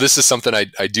 And so this is something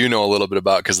I do know a little bit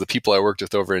about, because the people I worked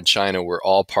with over in China were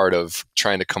all part of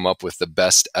trying to come up with the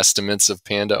best estimates of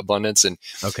panda abundance. And,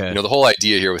 Okay. the whole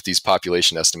idea here with these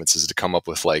population estimates is to come up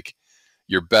with like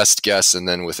your best guess, and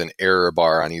then with an error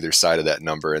bar on either side of that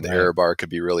number. And the error bar could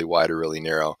be really wide or really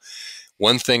narrow.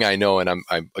 One thing I know, and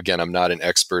I'm not an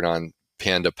expert on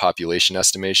panda population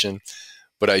estimation,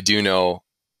 but I do know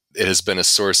it has been a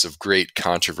source of great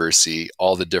controversy,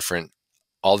 all the different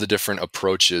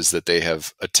approaches that they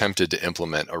have attempted to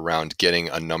implement around getting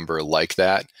a number like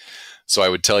that. So I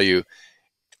would tell you,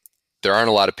 there aren't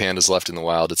a lot of pandas left in the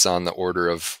wild. It's on the order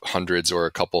of hundreds or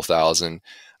a couple thousand.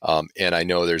 And I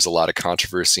know there's a lot of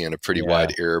controversy and a pretty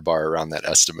wide error bar around that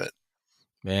estimate.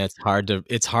 Man, it's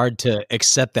hard to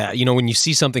accept that. When you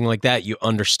see something like that, you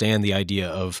understand the idea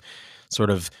of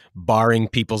sort of barring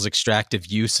people's extractive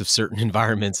use of certain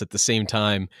environments at the same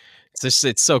time.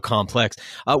 It's so complex.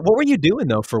 What were you doing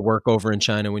though for work over in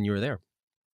China when you were there?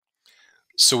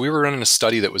 So we were running a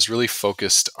study that was really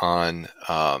focused on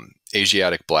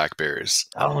Asiatic black bears.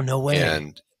 Oh, no way.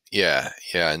 And yeah.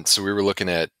 And so we were looking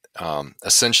at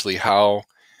essentially how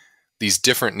these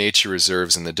different nature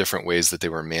reserves and the different ways that they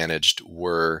were managed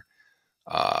were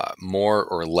more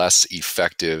or less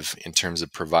effective in terms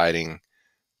of providing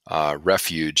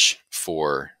refuge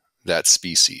for that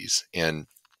species. And,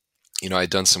 I'd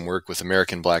done some work with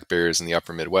American black bears in the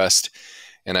upper Midwest,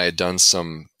 and I had done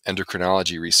some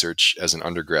endocrinology research as an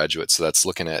undergraduate. So that's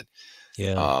looking at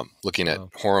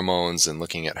hormones and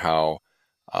looking at how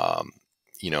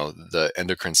the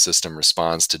endocrine system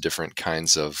responds to different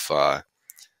kinds of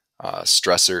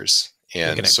stressors.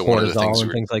 And so one of the things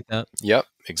and things like that. Yep,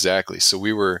 exactly. So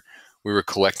we were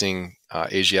collecting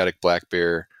Asiatic black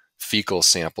bear fecal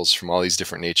samples from all these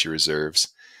different nature reserves,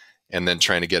 and then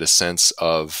trying to get a sense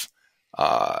of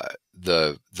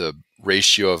the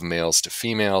ratio of males to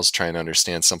females, trying to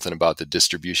understand something about the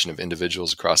distribution of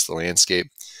individuals across the landscape,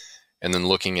 and then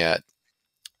looking at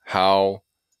how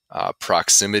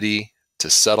proximity to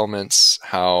settlements,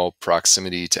 how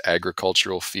proximity to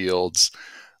agricultural fields,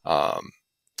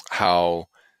 how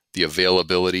the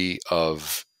availability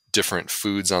of different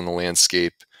foods on the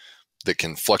landscape that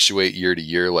can fluctuate year to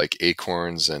year, like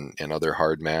acorns and other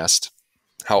hard mast,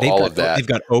 they've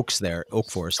got oaks there,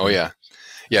 oak forest. Oh yeah.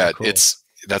 Yeah. Cool.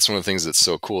 That's one of the things that's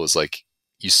so cool, is like,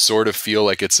 you sort of feel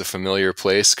like it's a familiar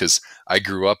place, because I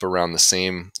grew up around the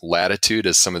same latitude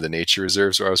as some of the nature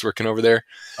reserves where I was working over there.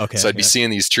 Okay. So I'd be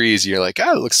seeing these trees, and you're like,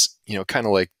 it looks,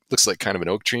 looks like kind of an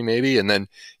oak tree maybe. And then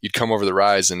you'd come over the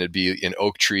rise and it'd be an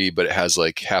oak tree, but it has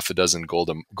like half a dozen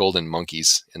golden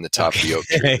monkeys in the top of the oak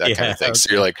tree, that kind of thing. Okay.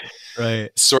 So you're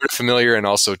like, sort of familiar, and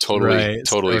also totally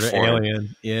sort of foreign.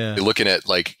 Alien. Yeah. You're looking at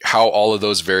like how all of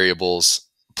those variables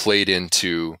played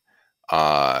into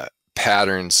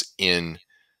patterns in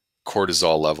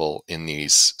cortisol level in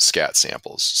these scat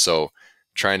samples. So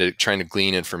trying to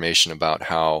glean information about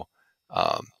how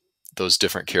those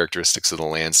different characteristics of the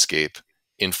landscape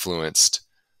influenced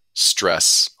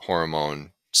stress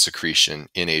hormone secretion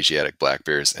in Asiatic black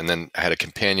bears. And then I had a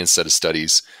companion set of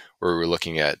studies where we were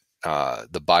looking at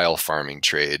the bile farming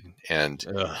trade and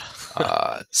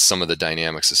some of the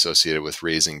dynamics associated with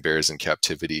raising bears in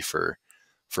captivity for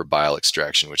bile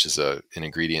extraction, which is an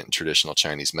ingredient in traditional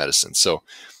Chinese medicine. So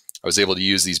I was able to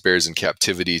use these bears in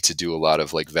captivity to do a lot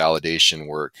of like validation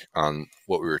work on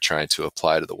what we were trying to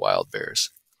apply to the wild bears.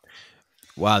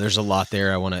 Wow, there's a lot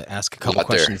there. I want to ask a couple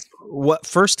questions.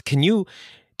 First, can you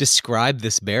describe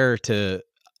this bear to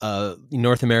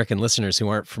North American listeners who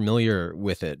aren't familiar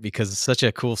with it? Because it's such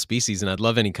a cool species, and I'd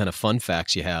love any kind of fun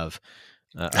facts you have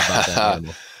about that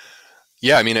animal.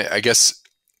 Yeah, I mean, I guess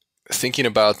thinking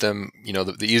about them,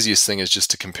 the easiest thing is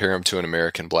just to compare them to an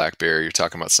American black bear. You're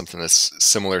talking about something that's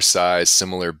similar size,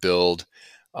 similar build.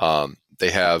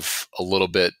 They have a little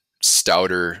bit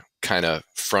stouter kind of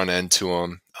front end to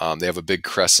them. They have a big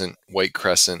white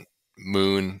crescent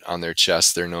moon on their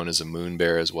chest. They're known as a moon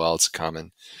bear as well. It's a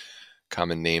common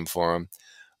common name for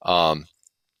them.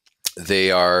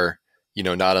 They are,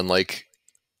 not unlike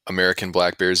American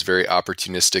black bears, very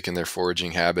opportunistic in their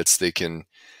foraging habits. They can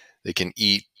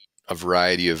eat a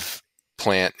variety of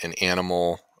plant and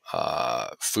animal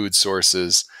food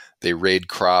sources. They raid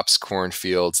crops,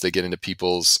 cornfields. They get into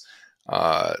people's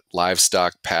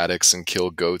livestock paddocks and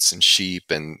kill goats and sheep.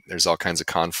 And there's all kinds of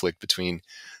conflict between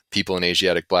people and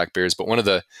Asiatic black bears. But one of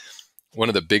the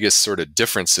biggest sort of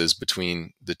differences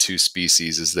between the two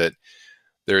species is that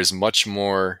there is much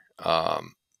more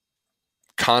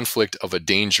conflict of a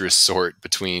dangerous sort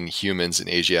between humans and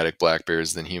Asiatic black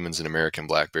bears than humans and American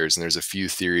black bears. And there's a few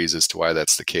theories as to why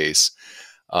that's the case.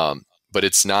 But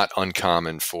it's not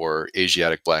uncommon for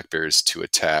Asiatic black bears to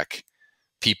attack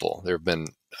people. There have been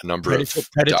a number of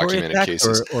documented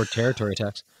cases. Or territory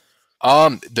attacks?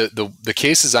 The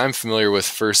cases I'm familiar with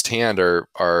firsthand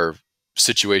are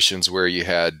situations where you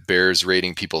had bears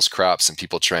raiding people's crops and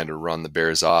people trying to run the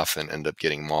bears off and end up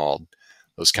getting mauled.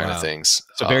 Those kind of things.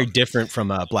 So very different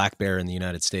from a black bear in the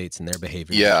United States and their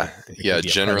behavior. Yeah,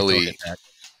 generally.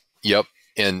 Yep.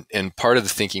 And part of the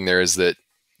thinking there is that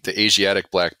the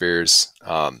Asiatic black bears,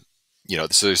 so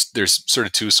there's sort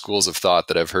of two schools of thought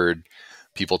that I've heard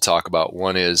people talk about.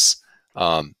 One is,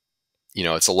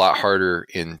 it's a lot harder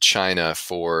in China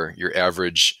for your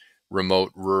average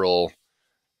remote rural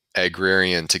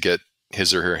agrarian to get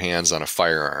his or her hands on a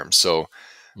firearm. So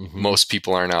most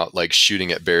people aren't out like shooting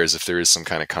at bears if there is some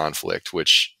kind of conflict,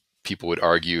 which people would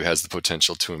argue has the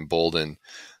potential to embolden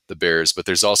the bears. But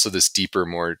there's also this deeper,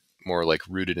 more like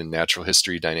rooted in natural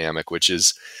history dynamic, which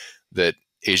is that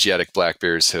Asiatic black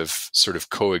bears have sort of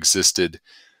coexisted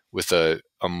with a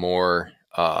more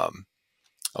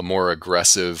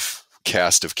aggressive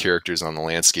cast of characters on the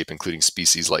landscape, including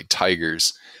species like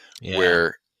tigers,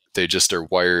 where they just are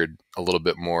wired a little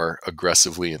bit more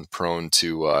aggressively and prone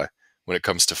to, when it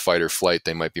comes to fight or flight,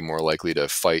 they might be more likely to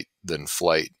fight than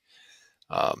flight.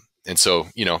 And so,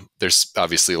 there's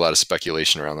obviously a lot of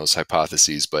speculation around those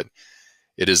hypotheses, but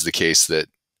it is the case that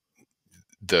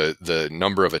the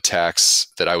number of attacks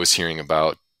that I was hearing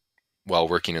about while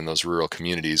working in those rural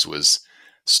communities was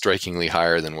strikingly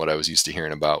higher than what I was used to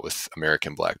hearing about with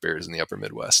American black bears in the upper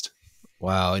Midwest.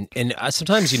 Wow. And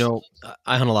sometimes,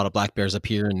 I hunt a lot of black bears up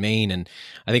here in Maine, and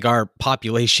I think our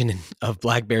population of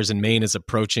black bears in Maine is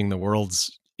approaching the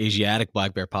world's Asiatic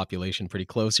black bear population pretty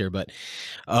close here. But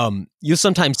you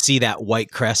sometimes see that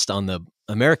white crest on the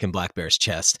American black bear's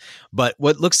chest. But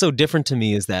what looks so different to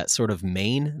me is that sort of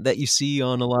mane that you see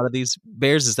on a lot of these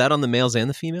bears. Is that on the males and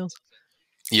the females?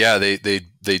 Yeah,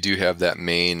 they do have that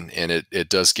mane, and it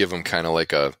does give them kind of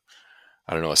like a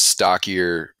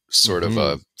stockier sort of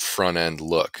a front end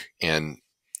look, and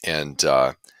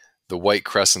the white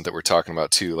crescent that we're talking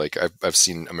about too. Like I've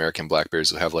seen American black bears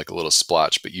who have like a little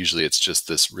splotch, but usually it's just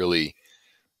this really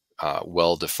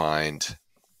well defined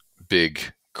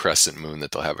big crescent moon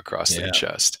that they'll have across their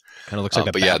chest. Kind of looks like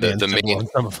a but Batman the mane, on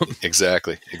some of them.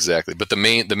 exactly. But the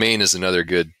mane is another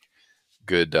good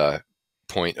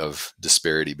point of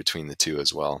disparity between the two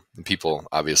as well. And people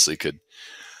obviously could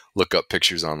look up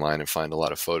pictures online and find a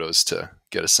lot of photos to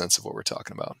get a sense of what we're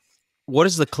talking about. What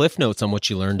is the cliff notes on what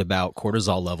you learned about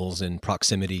cortisol levels in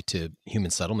proximity to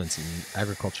human settlements and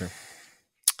agriculture?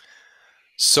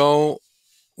 So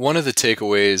one of the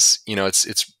takeaways,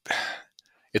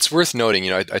 it's worth noting,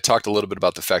 I talked a little bit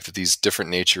about the fact that these different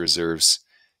nature reserves,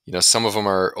 some of them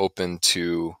are open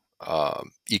to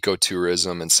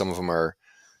ecotourism, and some of them are,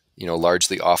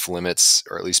 largely off limits,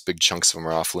 or at least big chunks of them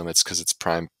are off limits because it's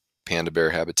prime panda bear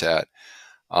habitat.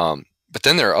 But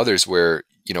then there are others where,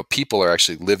 people are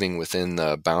actually living within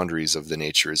the boundaries of the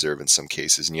nature reserve in some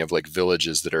cases. And you have like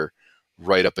villages that are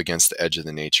right up against the edge of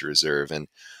the nature reserve. And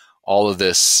all of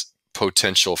this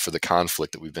potential for the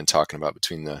conflict that we've been talking about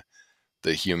between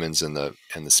the humans and the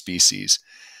species.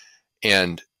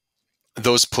 And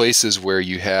those places where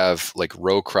you have like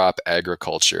row crop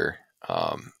agriculture,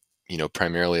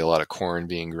 primarily a lot of corn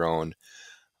being grown,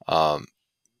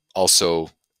 also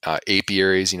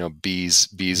apiaries,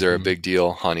 bees are a big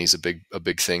deal. Honey's a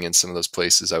big thing in some of those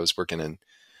places. I was working in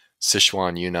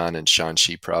Sichuan, Yunnan, and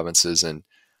Shanxi provinces, and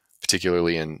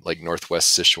particularly in like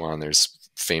Northwest Sichuan, there's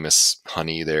famous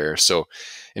honey there. So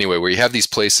anyway, where you have these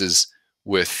places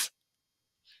with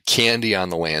candy on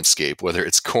the landscape, whether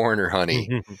it's corn or honey,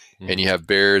 and you have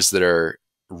bears that are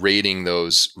raiding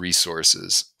those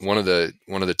resources. One of the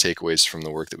takeaways from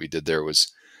the work that we did there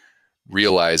was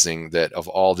realizing that of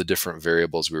all the different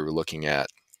variables we were looking at,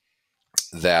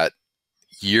 that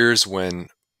years when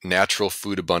natural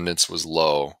food abundance was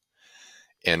low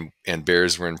and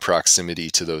bears were in proximity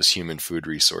to those human food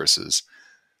resources,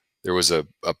 there was a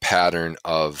pattern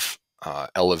of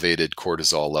elevated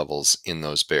cortisol levels in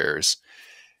those bears.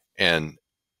 And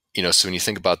so when you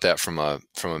think about that from a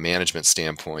management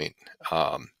standpoint,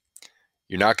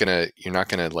 you're not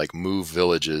gonna like move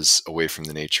villages away from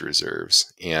the nature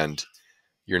reserves, and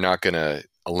you're not gonna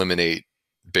eliminate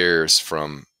bears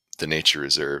from the nature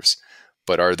reserves.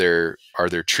 But are there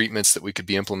treatments that we could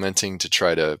be implementing to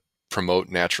try to promote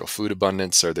natural food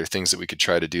abundance? Are there things that we could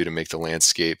try to do to make the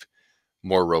landscape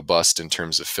more robust in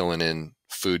terms of filling in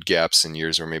food gaps in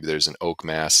years where maybe there's an oak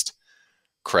mast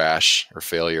crash or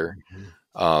failure?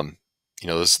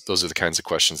 Those are the kinds of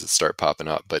questions that start popping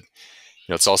up. But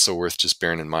it's also worth just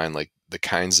bearing in mind, like, the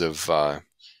kinds of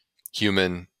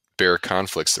human bear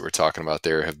conflicts that we're talking about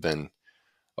there have been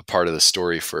a part of the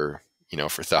story for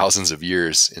thousands of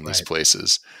years in these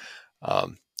places.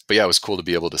 But yeah, it was cool to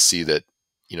be able to see that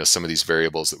some of these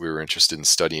variables that we were interested in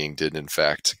studying did in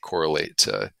fact correlate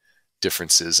to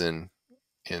differences in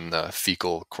the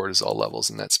fecal cortisol levels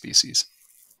in that species.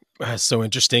 That's so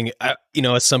interesting.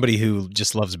 As somebody who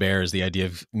just loves bears, the idea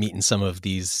of meeting some of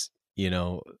these,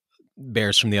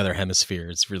 bears from the other hemisphere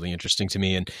is really interesting to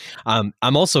me. And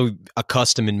I'm also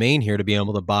accustomed in Maine here to being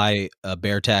able to buy a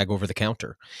bear tag over the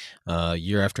counter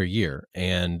year after year.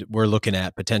 And we're looking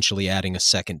at potentially adding a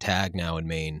second tag now in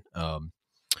Maine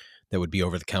that would be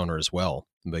over the counter as well,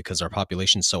 because our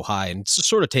population's so high. And to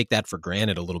sort of take that for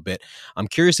granted a little bit, I'm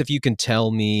curious if you can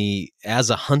tell me, as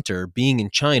a hunter, being in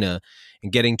China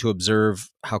and getting to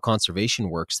observe how conservation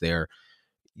works there,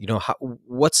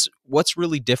 what's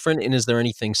really different, and is there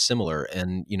anything similar?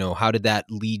 And how did that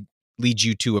lead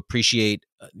you to appreciate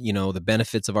the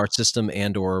benefits of our system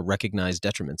and or recognize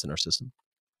detriments in our system?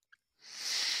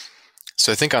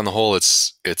 So I think on the whole,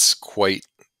 it's quite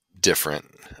different.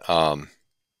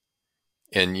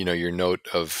 And your note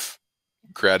of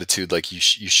gratitude, like, you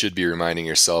should be reminding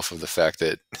yourself of the fact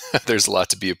that there's a lot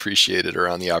to be appreciated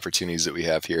around the opportunities that we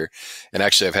have here. And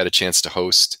actually, I've had a chance to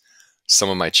host some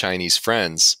of my Chinese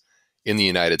friends in the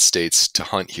United States to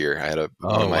hunt here. I had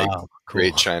one of my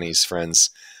great Chinese friends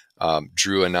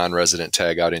drew a non-resident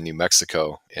tag out in New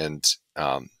Mexico and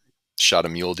shot a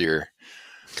mule deer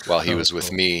while he was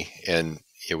with me. And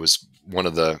it was one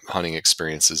of the hunting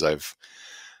experiences I've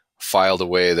filed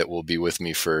away that will be with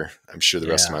me for, I'm sure, the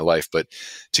rest of my life. But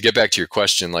to get back to your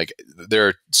question, like, there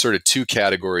are sort of two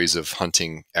categories of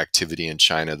hunting activity in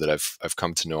China that I've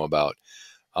come to know about.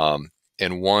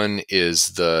 And one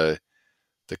is the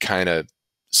kind of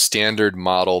standard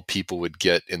model people would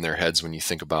get in their heads when you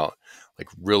think about, like,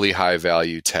 really high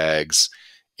value tags,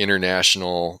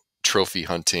 international trophy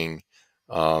hunting.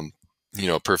 A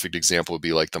perfect example would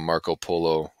be like the Marco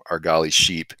Polo Argali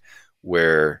sheep,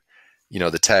 where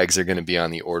the tags are going to be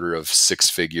on the order of six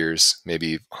figures,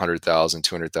 maybe $100,000,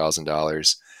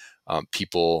 $200,000.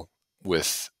 People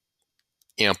with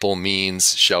ample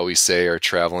means, shall we say, are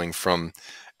traveling from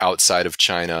outside of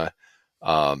China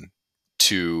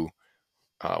to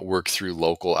work through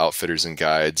local outfitters and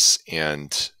guides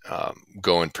and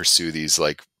go and pursue these,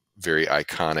 like, very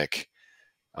iconic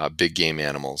big game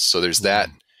animals. So there's that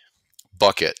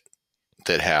bucket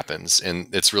that happens,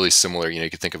 and it's really similar. You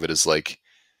could think of it as like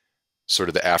sort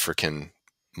of the African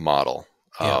model,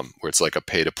 where it's like a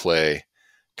pay to play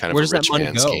kind of a rich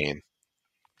man's game.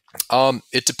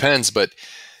 It depends, but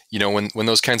when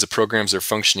those kinds of programs are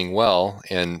functioning well,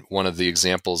 and one of the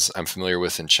examples I'm familiar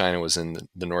with in China was in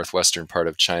the northwestern part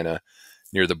of China,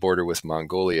 near the border with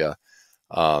Mongolia,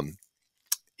 in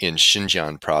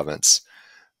Xinjiang province,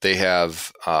 they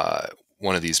have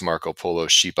one of these Marco Polo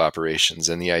sheep operations,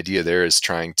 and the idea there is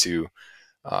trying to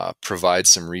provide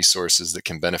some resources that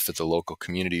can benefit the local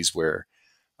communities, where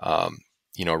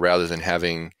rather than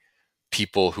having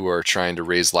people who are trying to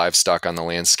raise livestock on the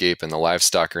landscape and the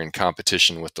livestock are in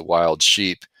competition with the wild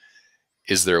sheep,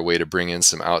 is there a way to bring in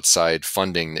some outside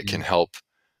funding that can help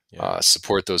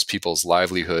support those people's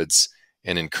livelihoods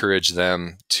and encourage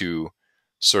them to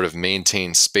sort of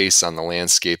maintain space on the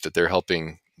landscape that they're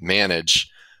helping manage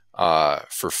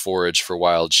for forage for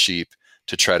wild sheep,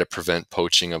 to try to prevent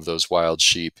poaching of those wild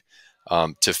sheep,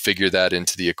 to figure that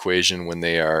into the equation when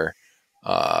they are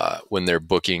when they're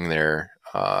booking their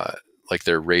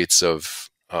their rates of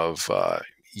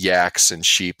yaks and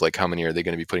sheep, like how many are they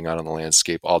going to be putting out on the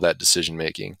landscape, all that decision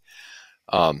making.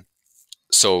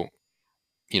 So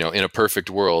in a perfect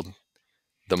world,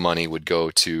 the money would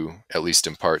go to, at least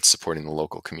in part, supporting the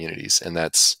local communities, and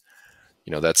that's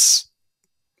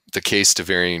the case to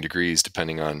varying degrees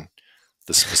depending on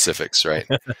the specifics, right?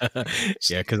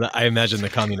 Yeah, because I imagine the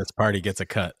Communist Party gets a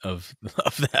cut of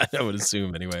that, I would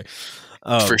assume, anyway.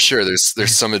 For sure,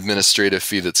 there's some administrative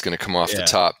fee that's going to come off the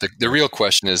top. The real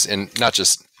question is, and not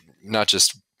just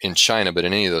in China, but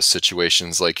in any of those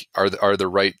situations, like are the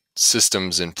right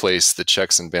systems in place, the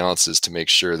checks and balances to make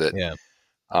sure that, Yeah.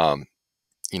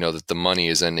 That the money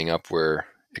is ending up where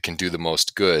it can do the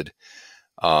most good.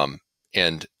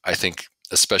 And I think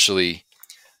especially,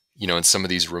 in some of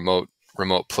these remote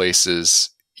places,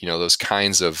 those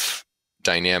kinds of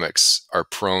dynamics are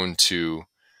prone to,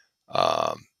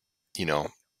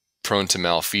 prone to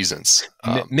malfeasance.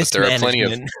 But there are plenty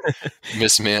of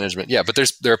mismanagement. Yeah, but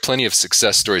there are plenty of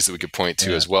success stories that we could point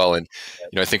to as well. And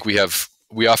I think we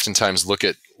oftentimes look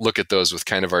at those with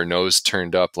kind of our nose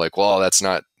turned up, like, well, that's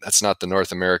not the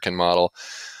North American model.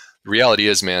 The reality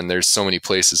is, man, there's so many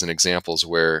places and examples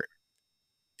where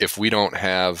if we don't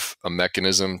have a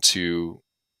mechanism to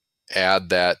add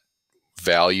that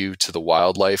value to the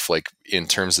wildlife, like in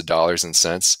terms of dollars and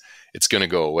cents, it's going to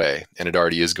go away, and it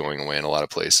already is going away in a lot of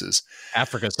places.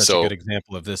 Africa is such a good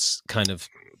example of this kind of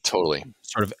totally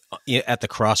sort of at the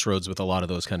crossroads with a lot of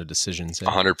those kind of decisions.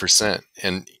 100%.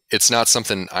 And it's not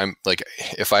something I'm like,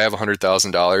 if I have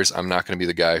 $100,000, I'm not going to be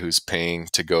the guy who's paying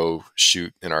to go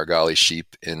shoot an Argali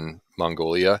sheep in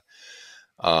Mongolia.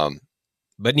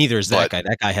 But neither is that guy.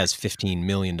 That guy has $15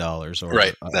 million or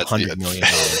right. $100 million,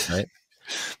 right?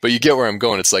 But you get where I'm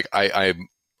going. It's like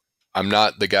I'm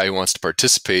not the guy who wants to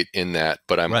participate in that,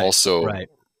 but I'm also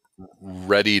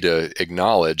ready to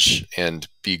acknowledge and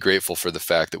be grateful for the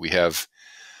fact that we have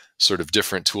sort of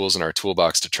different tools in our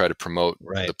toolbox to try to promote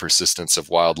the persistence of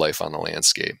wildlife on the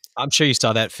landscape. I'm sure you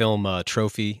saw that film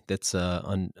Trophy that's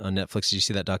on Netflix. Did you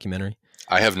see that documentary?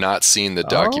 I have not seen the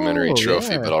documentary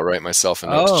Trophy, but I'll write myself a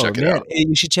note to check it out.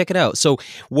 You should check it out. So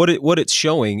what it's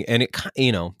showing, and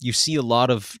you see a lot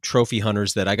of trophy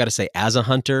hunters that I got to say, as a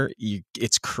hunter,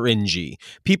 it's cringy.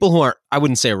 People who aren't, I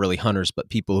wouldn't say are really hunters, but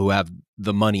people who have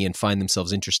the money and find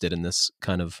themselves interested in this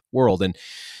kind of world.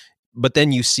 But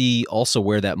then you see also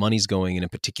where that money's going, and in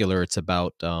particular, it's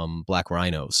about black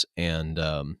rhinos, and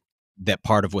that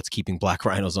part of what's keeping black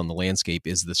rhinos on the landscape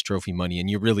is this trophy money. And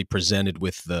you're really presented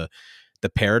with the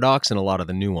paradox and a lot of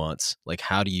the nuance. Like,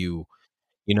 how do you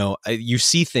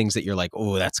see things that you're like,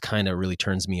 oh, that's kind of really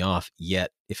turns me off.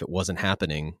 Yet if it wasn't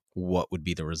happening, what would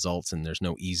be the results? And there's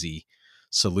no easy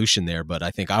solution there. But I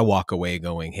think I walk away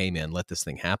going, hey man, let this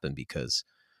thing happen, because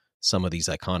some of these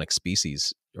iconic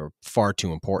species are far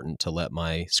too important to let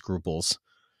my scruples,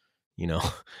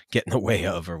 get in the way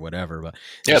of or whatever. But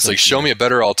yeah, it's like, show me a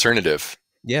better alternative.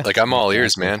 Yeah. Like, I'm all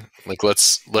ears, man. Like,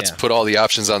 let's put all the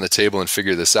options on the table and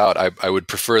figure this out. I would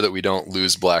prefer that we don't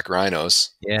lose black rhinos.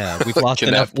 Yeah. We've lost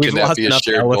enough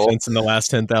elephants in the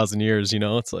last 10,000 years.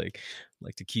 It's like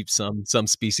to keep some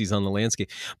species on the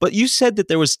landscape. But you said that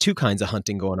there was two kinds of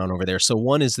hunting going on over there. So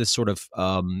one is this sort of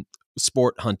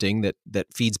sport hunting that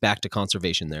feeds back to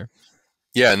conservation there.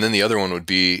 Yeah. And then the other one would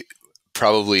be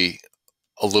probably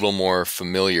a little more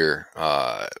familiar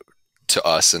to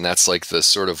us, and that's like the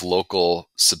sort of local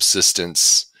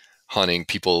subsistence hunting,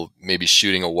 people maybe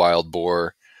shooting a wild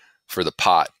boar for the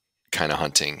pot kind of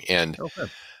hunting, and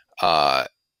the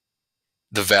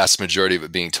vast majority of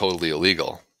it being totally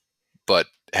illegal, but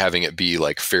having it be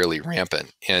like fairly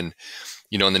rampant. And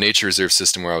in the nature reserve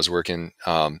system where I was working,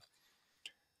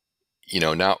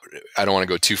 now I don't want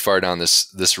to go too far down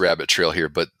this rabbit trail here,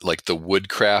 but like the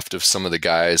woodcraft of some of the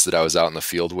guys that I was out in the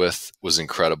field with was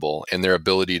incredible. And their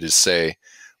ability to say,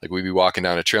 like, we'd be walking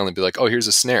down a trail and be like, oh, here's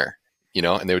a snare,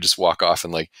 and they would just walk off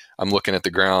and like, I'm looking at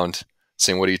the ground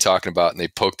saying, what are you talking about? And they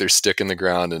poke their stick in the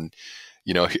ground and,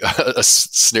 a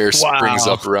snare springs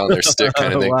up around their stick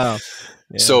kind of thing. Wow.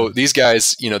 Yeah. So these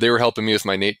guys, they were helping me with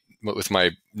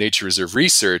my nature reserve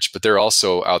research, but they're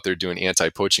also out there doing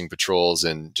anti-poaching patrols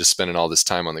and just spending all this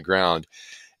time on the ground.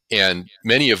 And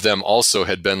many of them also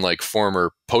had been like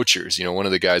former poachers. One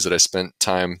of the guys that I spent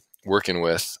time working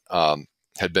with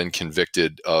had been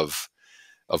convicted of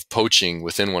poaching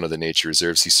within one of the nature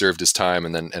reserves. He served his time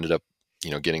and then ended up,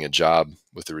 getting a job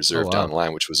with the reserve down the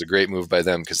line, which was a great move by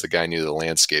them because the guy knew the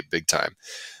landscape big time.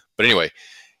 But anyway,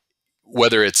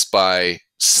 whether it's by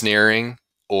snaring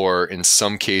or in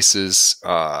some cases,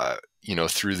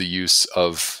 through the use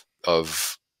of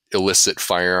illicit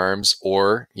firearms,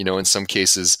 or, in some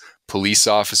cases, police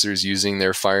officers using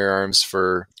their firearms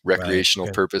for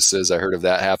recreational purposes. I heard of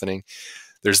that happening.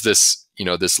 There's this,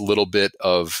 this little bit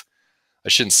of, I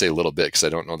shouldn't say little bit because I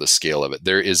don't know the scale of it.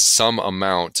 There is some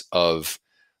amount of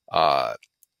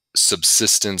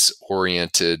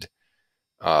subsistence-oriented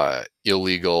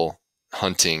illegal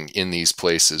hunting in these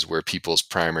places where people's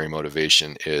primary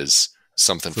motivation is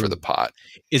something for the pot.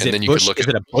 Is it a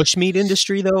bushmeat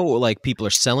industry though? Like people are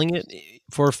selling it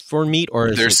for meat,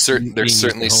 or there's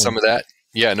certainly some of that.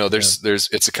 Yeah, no, Yeah.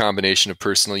 it's a combination of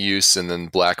personal use and then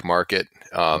black market.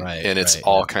 Right. And it's Right.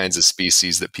 all Yeah. kinds of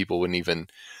species that people wouldn't even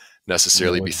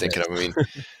necessarily No be thinking of. I exist.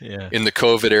 mean, Yeah. in the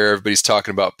COVID era, everybody's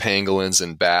talking about pangolins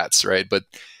and bats, right? But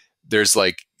there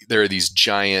are these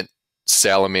giant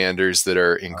salamanders that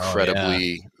are Oh yeah.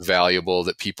 incredibly valuable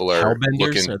that people are Hellbenders?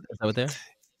 looking. Is that what they're?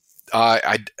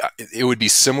 It would be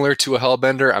similar to a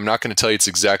hellbender. I'm not going to tell you it's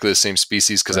exactly the same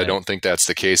species because I Right. don't think that's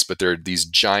the case. But there are these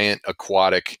giant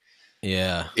aquatic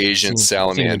Yeah. Asian Seen the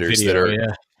salamanders that video. are,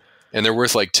 Yeah. and they're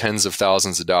worth like tens of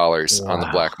thousands of dollars on the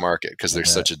Wow. black market because I they're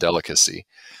bet. such a delicacy.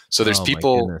 So there's Oh my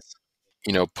people,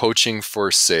 goodness. poaching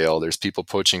for sale. There's people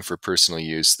poaching for personal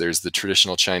use. There's the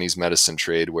traditional Chinese medicine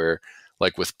trade where,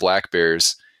 like with black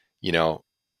bears, you know,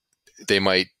 they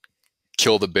might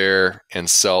kill the bear and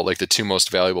sell, like, the two most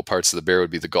valuable parts of the bear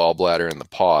would be the gallbladder and the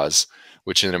paws,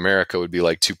 which in America would be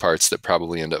like two parts that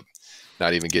probably end up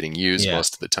not even getting used Yeah.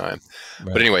 most of the time. But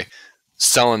Right. anyway,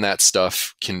 selling that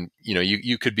stuff can,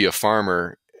 you could be a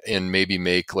farmer and maybe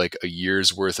make like a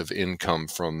year's worth of income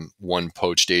from one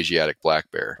poached Asiatic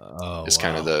black bear Oh is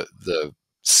kind of wow. the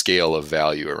scale of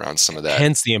value around some of that.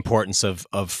 Hence the importance of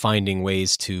finding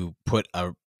ways to put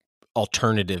a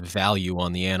alternative value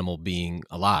on the animal being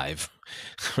alive,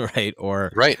 right?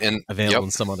 Or Right. And available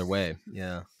in some other way.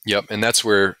 Yeah. yep. And that's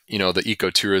where, the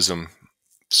ecotourism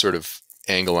sort of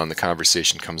angle on the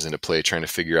conversation comes into play, trying to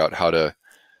figure out how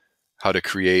to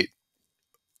create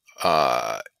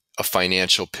uh, a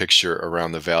financial picture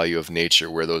around the value of nature,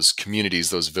 where those communities,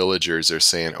 those villagers are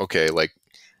saying, okay, like,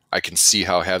 I can see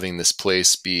how having this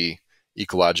place be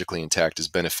ecologically intact is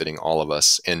benefiting all of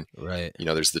us. And, Right.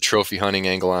 there's the trophy hunting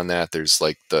angle on that. There's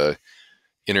like the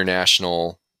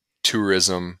international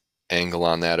tourism angle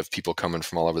on that, of people coming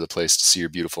from all over the place to see your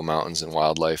beautiful mountains and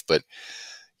wildlife. But,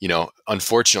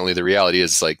 unfortunately, the reality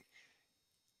is, like,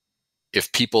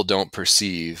 if people don't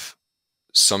perceive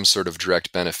some sort of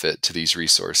direct benefit to these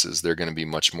resources, they're going to be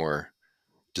much more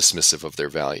dismissive of their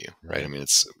value, right? I Right. mean,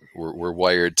 we're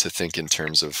wired to think in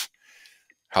terms of,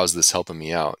 how's this helping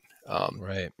me out?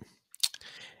 Right.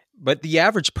 But the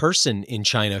average person in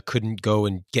China couldn't go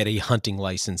and get a hunting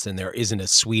license, and there isn't a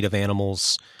suite of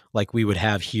animals like we would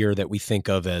have here that we think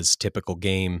of as typical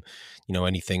game.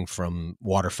 Anything from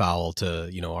waterfowl to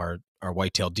our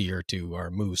white-tailed deer to our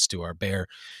moose to our bear.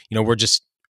 We're just,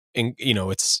 and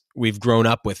we've grown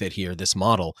up with it here, this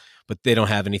model, but they don't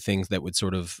have anything that would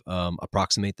sort of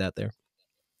approximate that there.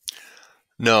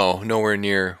 No, nowhere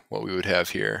near what we would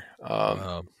have here.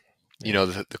 Wow. Yeah.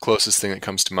 The closest thing that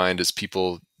comes to mind is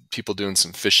people doing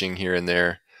some fishing here and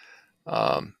there,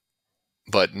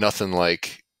 but nothing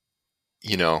like,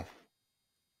 you know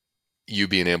you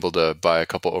being able to buy a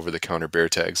couple over-the-counter bear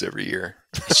tags every year.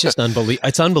 It's just unbelievable.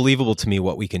 It's unbelievable to me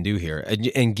what we can do here,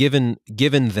 and given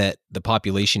that the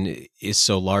population is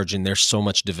so large and there's so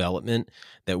much development,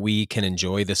 that we can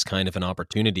enjoy this kind of an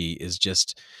opportunity is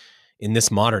just, in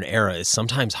this modern era, is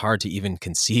sometimes hard to even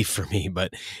conceive for me.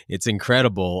 But it's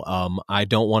incredible. I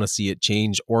don't want to see it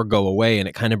change or go away, and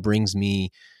it kind of brings me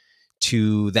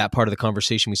to that part of the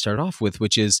conversation we started off with,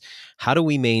 which is, how do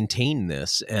we maintain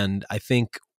this? And I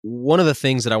think one of the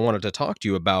things that I wanted to talk to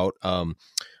you about,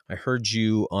 I heard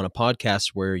you on a podcast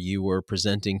where you were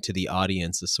presenting to the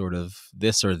audience a sort of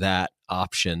this or that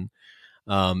option.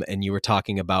 And you were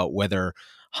talking about whether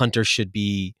hunters should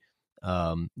be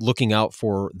looking out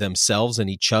for themselves and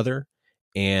each other,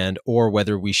 or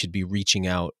whether we should be reaching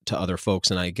out to other folks.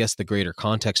 And I guess the greater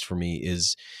context for me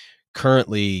is,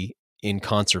 currently in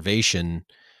conservation,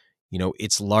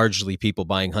 it's largely people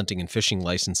buying hunting and fishing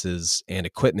licenses and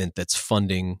equipment that's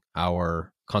funding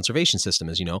our conservation system,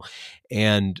 as you know.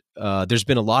 And there's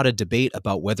been a lot of debate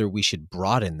about whether we should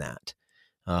broaden that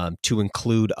to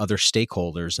include other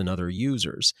stakeholders and other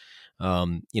users.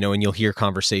 And you'll hear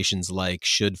conversations like,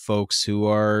 should folks who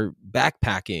are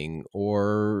backpacking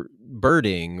or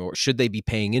birding, or should they be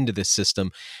paying into this system?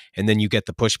 And then you get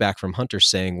the pushback from hunters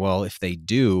saying, well, if they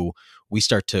do, we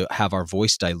start to have our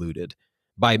voice diluted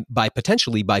by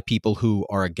potentially by people who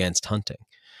are against hunting.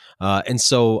 And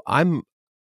so I'm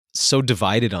so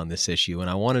divided on this issue, and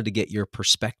I wanted to get your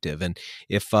perspective. And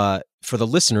if for the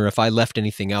listener, if I left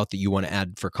anything out that you want to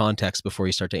add for context before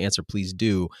you start to answer, please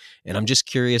do. And I'm just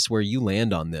curious where you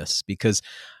land on this, because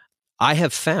I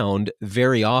have found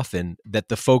very often that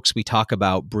the folks we talk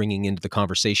about bringing into the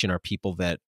conversation are people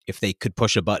that, if they could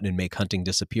push a button and make hunting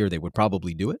disappear, they would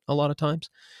probably do it a lot of times.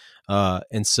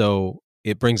 And so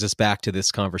it brings us back to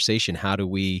this conversation. How do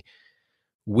we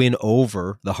win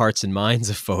over the hearts and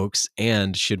minds of folks?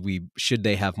 And should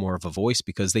they have more of a voice?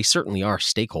 Because they certainly are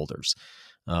stakeholders.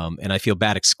 And I feel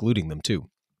bad excluding them too.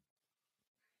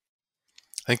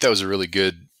 I think that was a really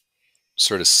good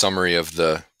sort of summary of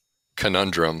the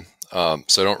conundrum.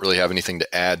 So I don't really have anything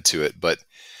to add to it. But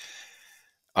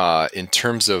in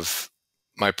terms of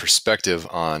my perspective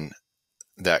on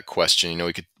that question,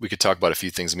 we could talk about a few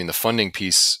things. I mean, the funding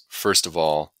piece, first of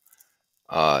all,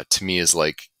 to me is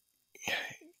like,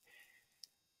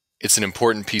 it's an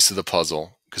important piece of the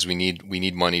puzzle because we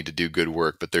need money to do good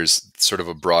work. But there's sort of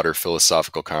a broader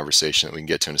philosophical conversation that we can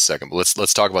get to in a second. But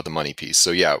let's talk about the money piece.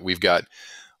 So yeah, we've got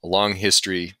a long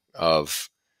history of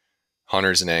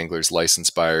hunters and anglers,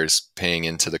 licensed buyers paying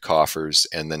into the coffers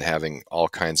and then having all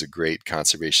kinds of great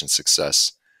conservation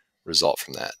success result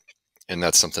from that. And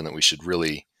that's something that we should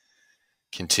really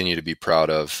continue to be proud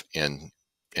of and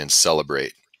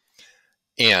celebrate.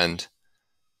 And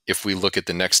if we look at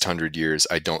the next 100 years,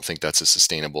 I don't think that's a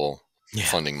sustainable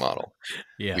funding model.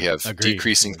 We have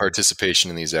decreasing participation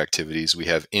in these activities. We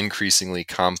have increasingly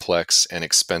complex and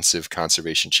expensive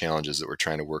conservation challenges that we're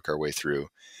trying to work our way through.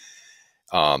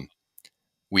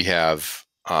 We have,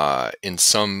 in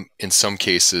some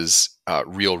cases,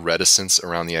 real reticence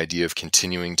around the idea of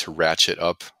continuing to ratchet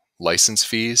up license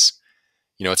fees.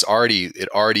 It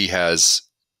already has,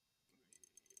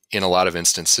 in a lot of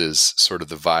instances, sort of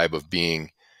the vibe of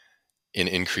being an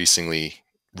increasingly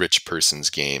rich person's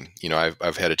game.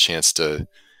 I've had a chance to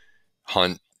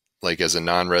hunt, like as a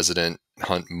non-resident,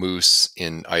 hunt moose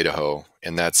in Idaho,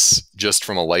 and that's just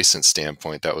from a license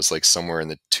standpoint. That was like somewhere in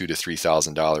the $2,000 to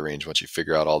 $3,000 range once you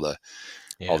figure out all the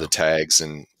tags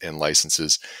and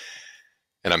licenses.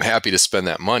 And I'm happy to spend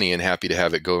that money and happy to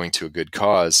have it going to a good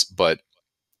cause. But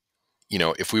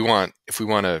if we want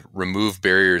to remove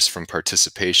barriers from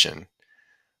participation,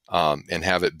 and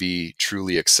have it be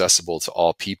truly accessible to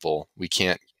all people, we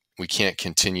can't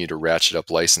continue to ratchet up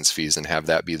license fees and have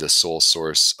that be the sole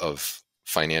source of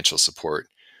financial support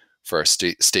for our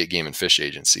state game and fish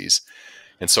agencies.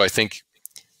 And so I think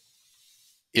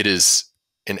it is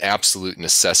an absolute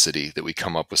necessity that we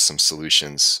come up with some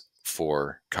solutions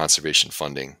for conservation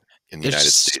funding in the United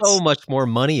States. There's so much more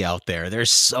money out there.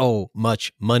 There's so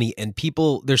much money, and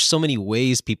there's so many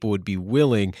ways people would be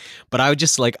willing, but I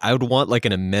would want like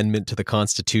an amendment to the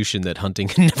Constitution that hunting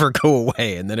can never go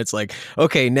away. And then it's like,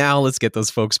 okay, now let's get those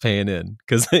folks paying in.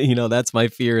 Because, that's my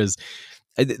fear, is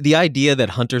the idea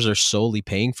that hunters are solely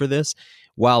paying for this.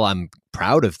 While I'm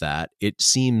proud of that, it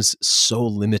seems so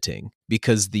limiting,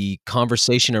 because the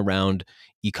conversation around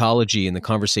ecology and the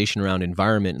conversation around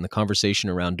environment and the conversation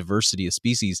around diversity of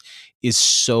species is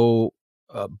so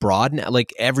broad now.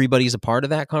 Like, everybody's a part of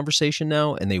that conversation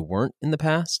now, and they weren't in the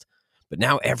past, but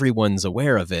now everyone's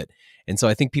aware of it. And so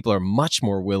I think people are much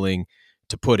more willing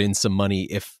to put in some money,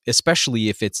 especially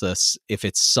if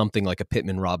it's something like a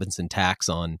Pittman Robinson tax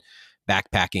on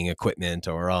backpacking equipment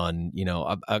or on,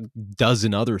 a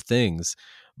dozen other things.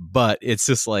 But it's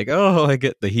just like, oh, I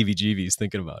get the heebie-jeebies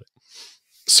thinking about it.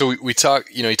 So we talk,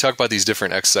 you talk about these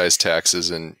different excise taxes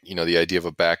and, the idea of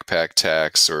a backpack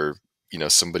tax, or,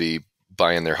 somebody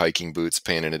buying their hiking boots,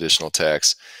 paying an additional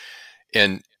tax.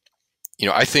 And,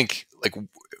 I think like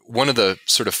one of the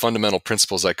sort of fundamental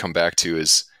principles I come back to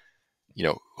is,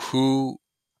 who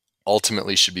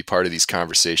ultimately should be part of these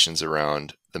conversations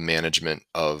around the management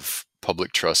of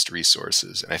public trust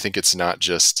resources. And I think it's not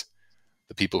just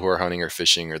the people who are hunting or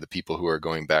fishing, or the people who are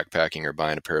going backpacking or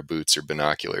buying a pair of boots or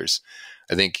binoculars.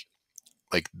 I think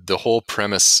like the whole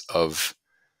premise of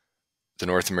the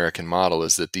North American model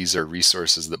is that these are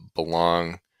resources that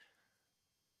belong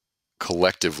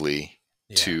collectively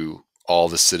to all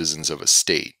the citizens of a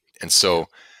state. And so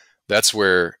that's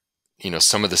where,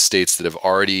 some of the states that have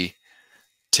already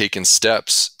taken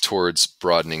steps towards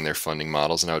broadening their funding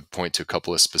models, and I would point to a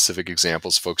couple of specific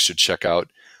examples folks should check out,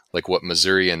 like what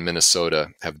Missouri and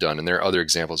Minnesota have done. And there are other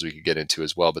examples we could get into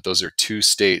as well, but those are two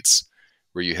states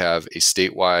where you have a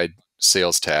statewide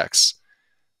sales tax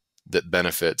that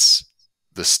benefits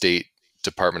the state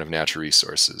Department of Natural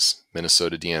Resources,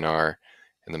 Minnesota DNR,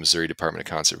 and the Missouri Department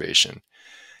of Conservation.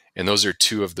 And those are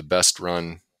two of the best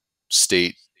run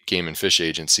state game and fish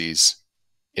agencies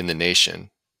in the nation,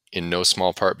 in no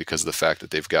small part because of the fact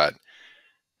that they've got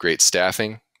great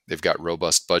staffing, they've got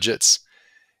robust budgets.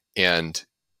 And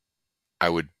I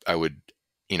would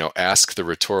ask the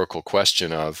rhetorical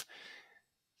question of,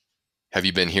 have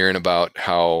you been hearing about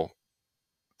how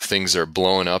things are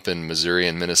blowing up in Missouri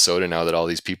and Minnesota now that all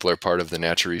these people are part of the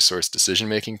natural resource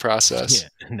decision-making process?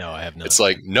 Yeah. No, I have not. It's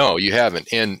like, no, you haven't.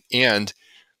 And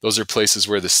those are places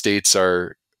where the states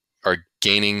are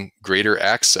gaining greater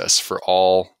access for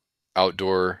all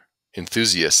outdoor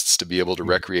enthusiasts to be able to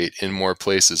recreate in more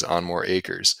places on more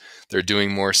acres. They're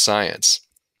doing more science.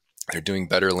 They're doing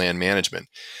better land management.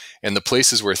 And the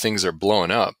places where things are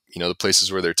blowing up, the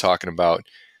places where they're talking about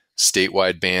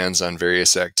statewide bans on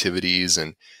various activities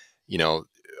and,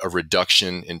 a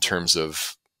reduction in terms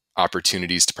of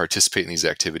opportunities to participate in these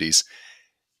activities.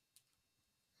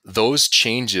 Those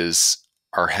changes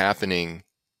are happening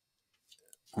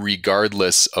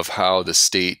regardless of how the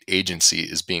state agency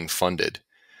is being funded.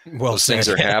 Well Those said. things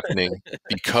are happening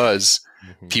because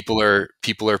Mhm.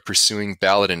 people are pursuing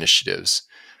ballot initiatives.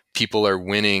 People are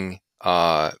winning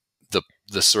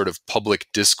the sort of public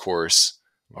discourse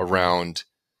around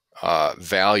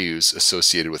values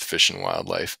associated with fish and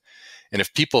wildlife. And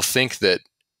if people think that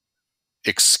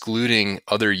excluding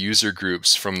other user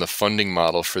groups from the funding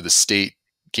model for the state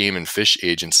game and fish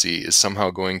agency is somehow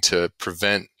going to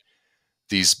prevent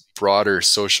these broader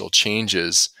social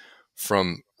changes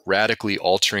from radically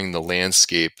altering the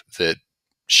landscape that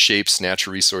shapes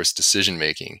natural resource decision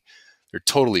making, they're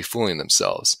totally fooling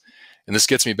themselves. And this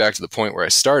gets me back to the point where I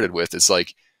started with. It's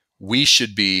like we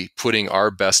should be putting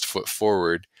our best foot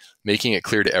forward, making it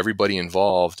clear to everybody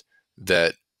involved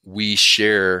that we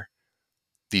share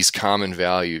these common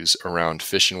values around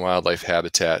fish and wildlife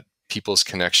habitat, people's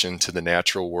connection to the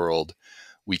natural world.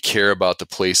 We care about the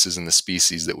places and the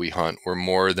species that we hunt. We're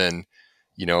more than,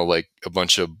 like a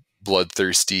bunch of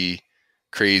bloodthirsty,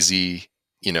 crazy,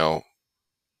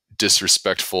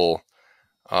 disrespectful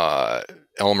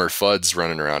Elmer Fuds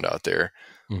running around out there.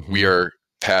 Mm-hmm. We are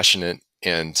passionate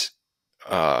and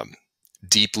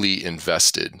deeply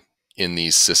invested in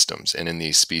these systems and in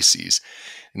these species.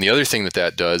 And the other thing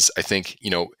that does, I think,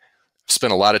 I've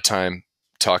spent a lot of time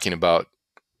talking about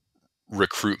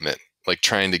recruitment, like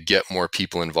trying to get more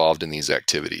people involved in these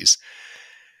activities.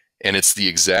 And it's the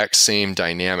exact same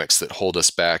dynamics that hold us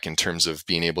back in terms of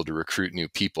being able to recruit new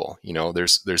people.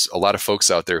 There's a lot of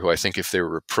folks out there who I think if they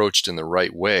were approached in the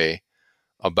right way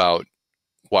about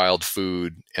wild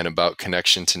food and about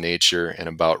connection to nature and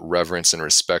about reverence and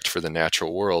respect for the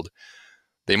natural world,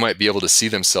 they might be able to see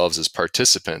themselves as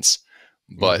participants.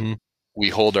 But Mm-hmm. we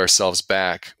hold ourselves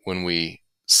back when we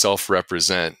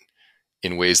self-represent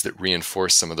in ways that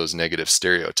reinforce some of those negative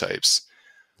stereotypes.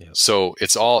 Yep. So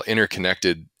it's all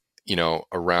interconnected,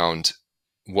 around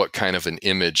what kind of an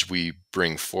image we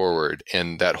bring forward.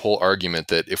 And that whole argument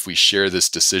that if we share this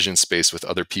decision space with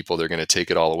other people, they're going to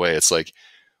take it all away. It's like,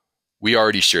 we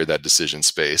already share that decision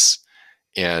space.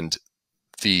 And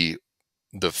the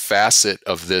facet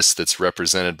of this that's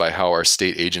represented by how our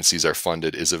state agencies are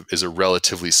funded is a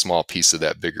relatively small piece of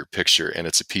that bigger picture. And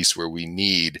it's a piece where we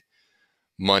need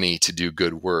money to do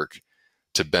good work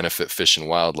to benefit fish and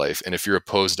wildlife. And if you're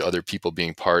opposed to other people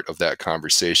being part of that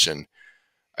conversation,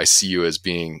 I see you as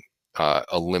being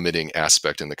a limiting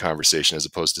aspect in the conversation, as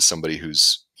opposed to somebody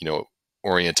who's,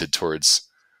 oriented towards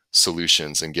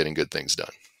solutions and getting good things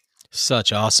done.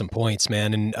 Such awesome points,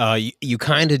 man. And you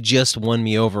kind of just won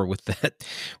me over with that,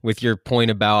 with your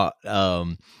point about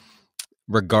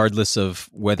regardless of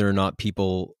whether or not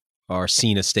people are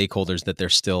seen as stakeholders, that they're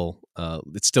still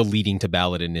it's still leading to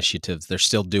ballot initiatives. They're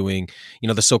still doing,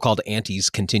 the so-called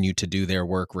antis continue to do their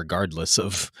work regardless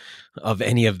of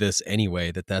any of this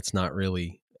anyway. That's not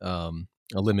really a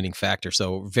limiting factor.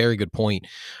 So very good point.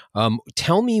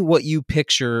 Tell me what you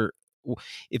picture,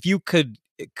 if you could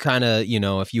kind of,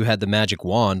 if you had the magic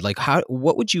wand, like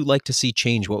what would you like to see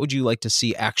change? What would you like to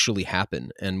see actually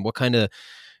happen? And what kind of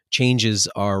changes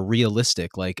are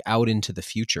realistic, like out into the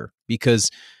future? Because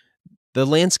the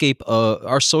landscape,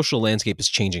 our social landscape is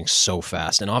changing so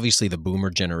fast. And obviously the boomer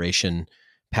generation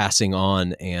passing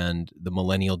on and the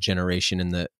millennial generation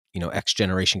and the, X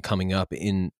generation coming up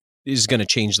is going to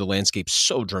change the landscape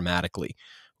so dramatically.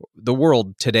 The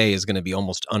world today is going to be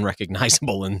almost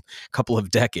unrecognizable in a couple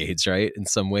of decades, right? In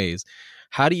some ways.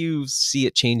 How do you see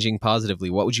it changing positively?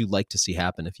 What would you like to see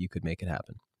happen if you could make it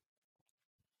happen?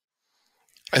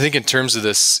 I think in terms of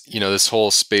this, this whole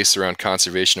space around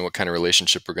conservation and what kind of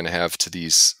relationship we're going to have to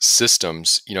these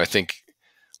systems, I think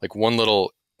like one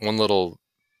little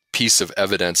piece of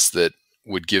evidence that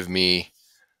would give me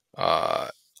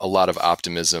a lot of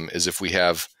optimism is if we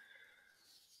have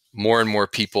more and more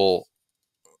people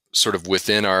sort of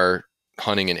within our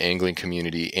hunting and angling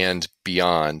community and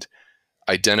beyond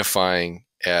identifying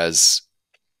as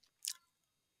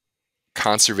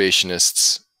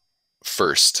conservationists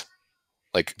first.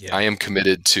 Like, yeah. I am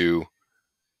committed to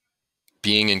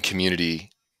being in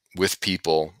community with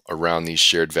people around these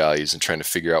shared values and trying to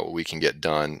figure out what we can get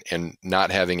done, and not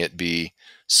having it be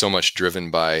so much driven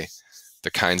by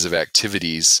the kinds of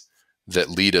activities that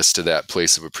lead us to that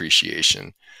place of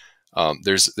appreciation.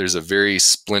 There's a very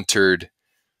splintered,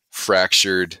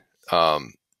 fractured,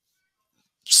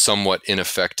 somewhat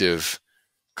ineffective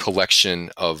collection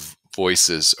of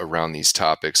voices around these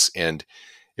topics. And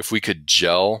if we could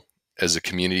gel as a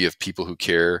community of people who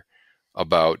care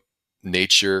about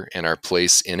nature and our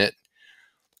place in it,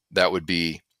 that would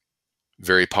be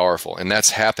very powerful. And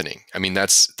that's happening. I mean,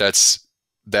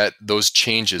 those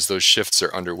changes, those shifts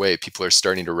are underway. People are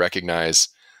starting to recognize,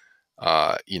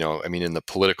 I mean, in the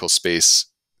political space,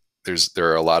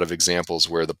 there are a lot of examples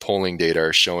where the polling data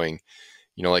are showing,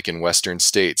 like in Western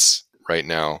states right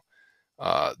now,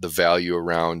 the value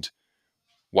around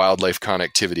wildlife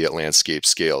connectivity at landscape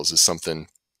scales is something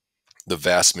the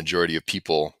vast majority of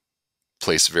people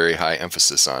place very high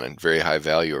emphasis on and very high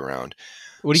value around.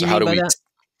 What do So you how mean do by we? that?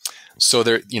 So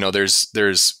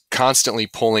there's constantly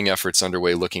polling efforts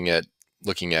underway looking at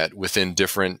within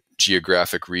different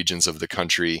geographic regions of the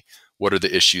country, what are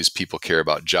the issues people care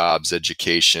about: jobs,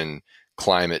 education,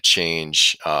 climate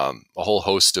change, a whole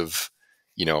host of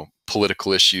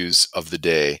political issues of the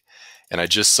day. And I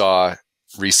just saw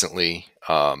recently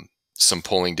some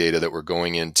polling data that were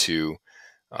going into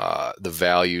the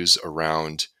values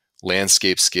around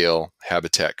landscape scale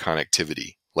habitat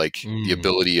connectivity, like the Mm,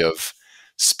 ability of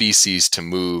species to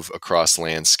move across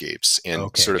landscapes, and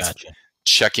okay, sort of gotcha.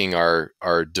 checking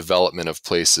our development of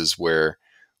places where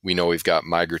we know we've got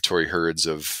migratory herds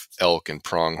of elk and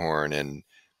pronghorn and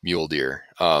mule deer.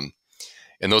 And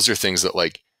those are things that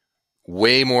like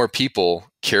way more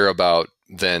people care about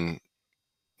than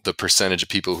the percentage of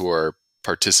people who are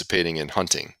participating in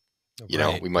hunting.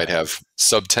 Right, We might right. have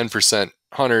sub 10%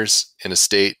 hunters in a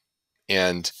state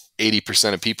and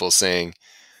 80% of people saying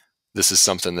this is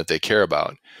something that they care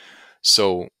about.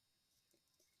 So,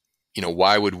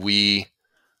 why would we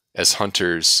as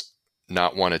hunters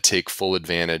not want to take full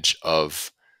advantage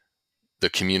of the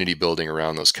community building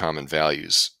around those common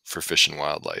values for fish and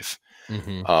wildlife?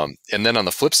 Hmm. And then on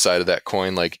the flip side of that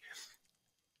coin, like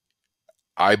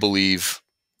I believe,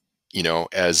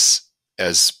 as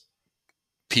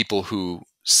people who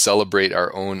celebrate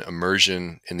our own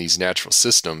immersion in these natural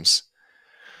systems,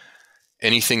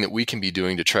 anything that we can be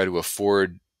doing to try to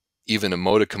afford even a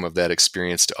modicum of that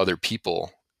experience to other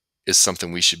people is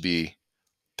something we should be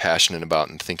passionate about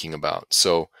and thinking about.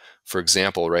 So, for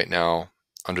example, right now,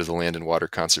 under the Land and Water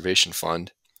Conservation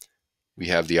Fund, we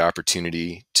have the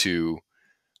opportunity to,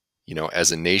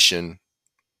 as a nation,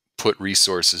 put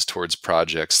resources towards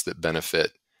projects that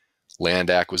benefit land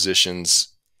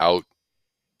acquisitions out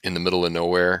in the middle of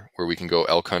nowhere where we can go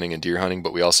elk hunting and deer hunting,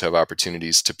 but we also have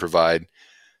opportunities to provide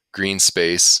green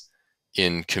space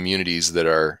in communities that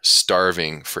are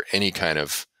starving for any kind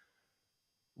of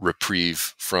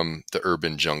reprieve from the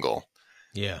urban jungle.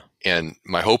 Yeah. And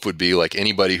my hope would be like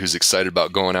anybody who's excited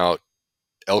about going out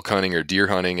elk hunting or deer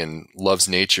hunting and loves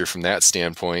nature from that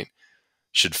standpoint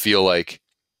should feel like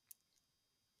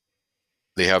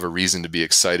they have a reason to be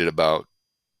excited about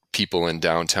people in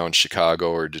downtown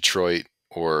Chicago or Detroit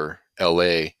or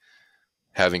LA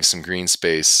having some green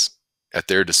space at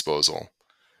their disposal.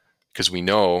 Because we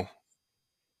know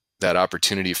that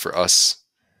opportunity for us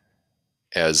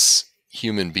as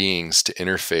human beings to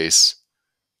interface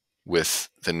with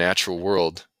the natural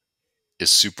world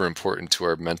is super important to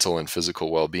our mental and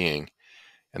physical well-being.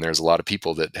 And there's a lot of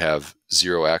people that have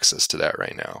zero access to that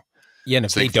right now. Yeah, and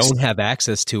if So I they think this, don't have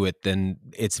access to it, then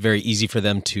it's very easy for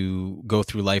them to go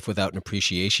through life without an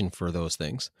appreciation for those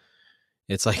things.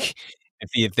 It's like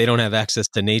if they don't have access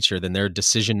to nature, then their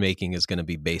decision making is going to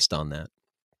be based on that.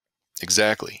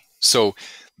 exactly. So,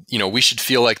 we should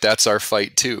feel like that's our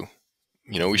fight too.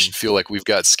 We Mhm. should feel like we've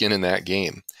got skin in that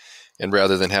game. And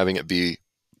rather than having it be,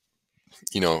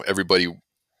 everybody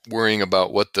worrying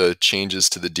about what the changes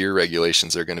to the deer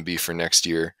regulations are going to be for next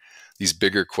year, these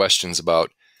bigger questions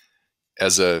about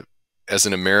as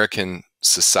an American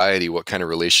society, what kind of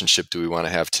relationship do we want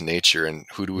to have to nature, and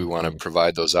who do we want to Mhm.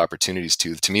 provide those opportunities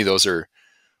to? To me, those are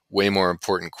way more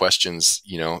important questions,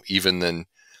 even than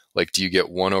like, do you get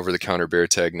one over-the-counter bear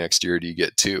tag next year, or do you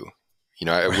get two?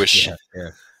 I Right, wish yeah,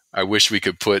 fair. I wish we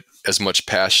could put as much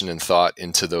passion and thought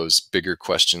into those bigger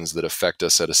questions that affect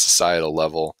us at a societal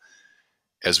level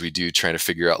as we do trying to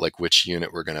figure out like which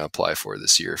unit we're going to apply for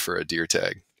this year for a deer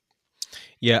tag.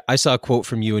 Yeah, I saw a quote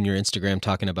from you in your Instagram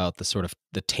talking about the sort of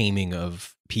the taming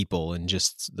of people and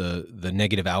just the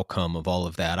negative outcome of all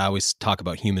of that. I always talk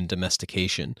about human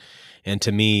domestication. And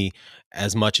to me,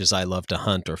 as much as I love to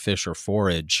hunt or fish or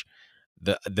forage,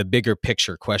 the bigger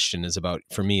picture question is about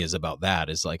for me is about that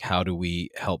is like how do we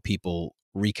help people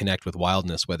reconnect with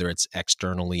wildness, whether it's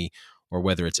externally or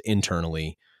whether it's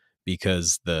internally,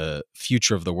 because the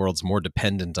future of the world's more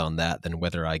dependent on that than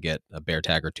whether I get a bear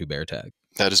tag or two bear tag.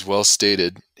 That is well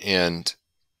stated. And,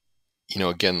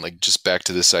 again, like just back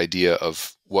to this idea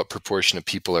of what proportion of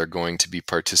people are going to be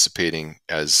participating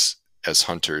as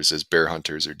hunters, as bear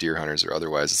hunters or deer hunters or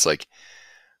otherwise. It's like,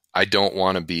 I don't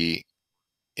want to be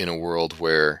in a world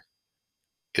where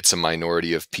it's a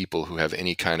minority of people who have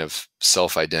any kind of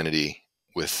self-identity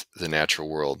with the natural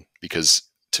world, because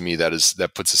to me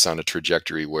that puts us on a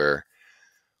trajectory where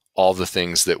all the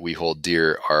things that we hold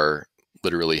dear are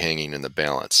literally hanging in the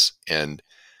balance. And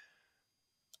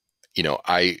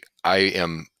I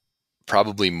am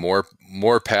probably more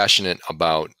passionate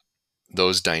about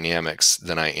those dynamics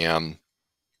than I am,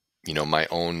 my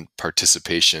own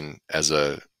participation as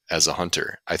a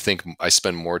hunter. I think I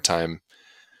spend more time,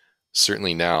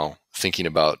 certainly now, thinking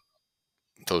about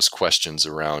those questions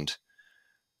around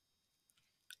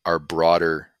our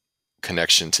broader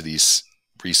connection to these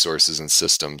resources and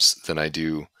systems than I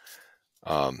do,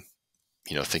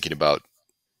 thinking about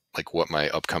like what my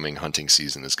upcoming hunting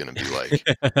season is going to be like.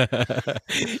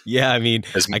 Yeah, I mean,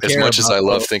 I As care much as about I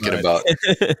love both, thinking but about,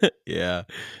 yeah.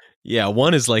 Yeah,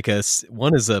 one is like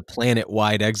one is a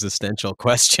planet-wide existential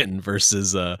question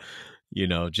versus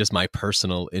just my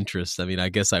personal interest. I mean, I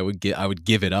guess I would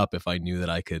give it up if I knew that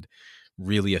I could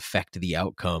really affect the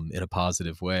outcome in a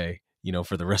positive way,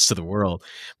 for the rest of the world.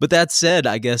 But that said,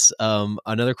 I guess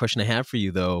another question I have for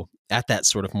you though, at that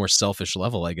sort of more selfish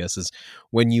level, I guess, is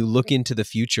when you look into the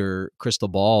future crystal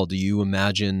ball, do you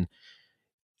imagine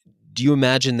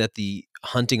that the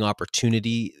hunting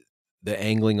opportunity, the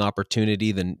angling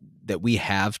opportunity that we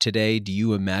have today, do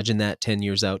you imagine that 10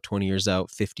 years out, 20 years out,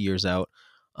 50 years out,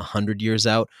 100 years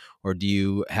out? Or do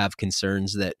you have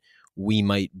concerns that we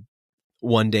might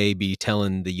one day be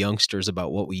telling the youngsters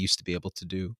about what we used to be able to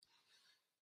do?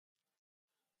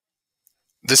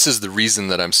 this is the reason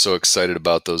that I'm so excited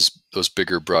about those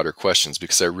bigger, broader questions,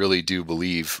 because I really do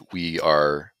believe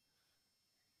we're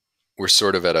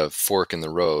sort of at a fork in the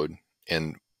road,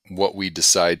 and what we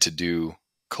decide to do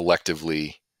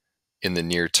collectively in the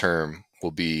near term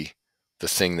will be the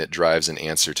thing that drives an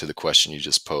answer to the question you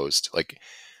just posed. Like,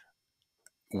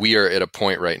 we are at a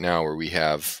point right now where we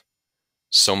have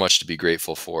so much to be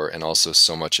grateful for and also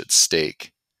so much at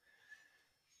stake.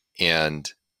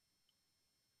 And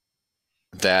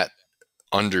that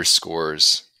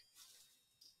underscores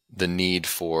the need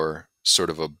for sort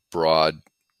of a broad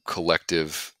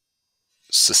collective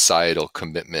societal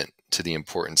commitment to the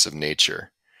importance of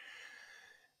nature.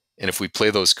 And if we play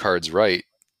those cards right,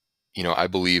 I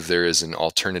believe there is an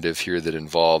alternative here that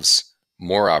involves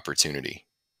more opportunity,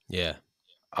 Yeah.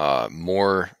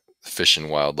 more fish and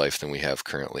wildlife than we have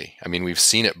currently. I mean, we've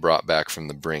seen it brought back from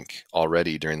the brink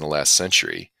already during the last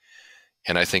century,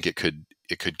 and I think it could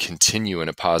continue in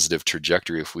a positive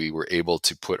trajectory if we were able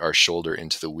to put our shoulder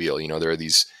into the wheel. There are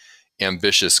these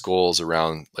ambitious goals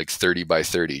around like 30 by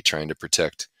 30, trying to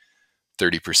protect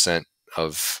 30%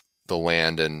 of the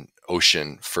land and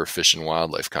ocean for fish and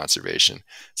wildlife conservation.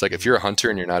 It's like, if you're a hunter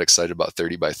and you're not excited about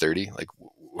 30 by 30, like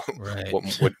Right.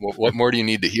 what more do you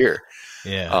need to hear?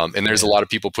 Yeah. And there's a lot of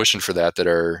people pushing for that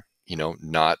are,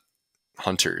 not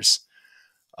hunters.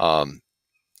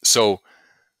 So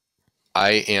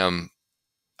I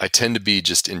tend to be,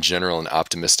 just in general, an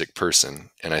optimistic person.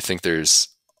 And I think there's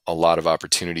a lot of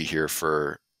opportunity here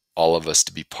for all of us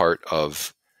to be part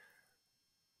of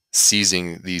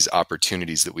seizing these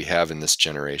opportunities that we have in this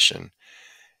generation.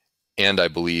 And I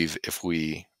believe if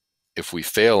we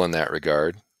fail in that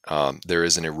regard, there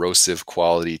is an erosive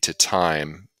quality to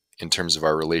time in terms of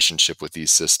our relationship with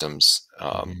these systems,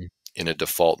 Mhm. in a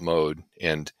default mode,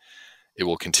 and it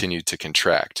will continue to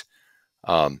contract.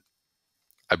 I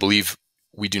believe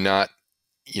we do not,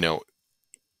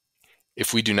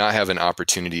 if we do not have an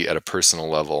opportunity at a personal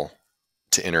level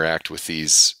to interact with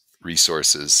these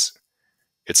resources,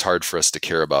 it's hard for us to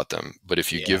care about them. But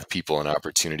if you Yeah. give people an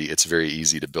opportunity, it's very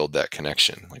easy to build that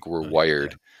connection. Like, we're Yeah.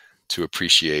 wired to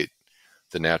appreciate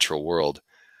the natural world.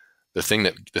 The thing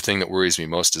that worries me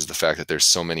most is the fact that there's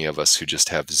so many of us who just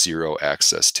have zero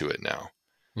access to it now.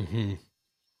 Mhm.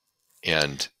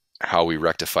 And how we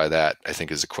rectify that, I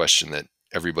think, is a question that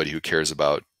everybody who cares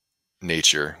about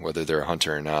nature, whether they're a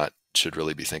hunter or not, should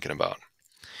really be thinking about.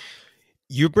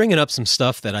 You're bringing up some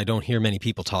stuff that I don't hear many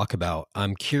people talk about.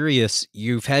 I'm curious,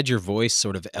 you've had your voice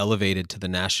sort of elevated to the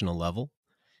national level,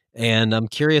 and I'm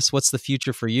curious, what's the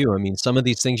future for you? I mean, some of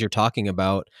these things you're talking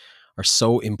about are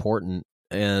so important,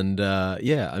 and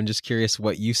yeah, I'm just curious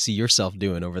what you see yourself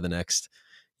doing over the next,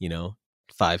 you know,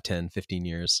 5, 10, 15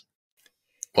 years.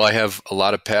 Well, I have a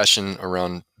lot of passion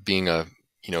around being a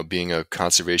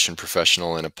conservation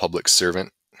professional and a public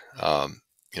servant.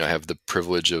 I have the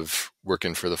privilege of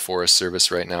working for the Forest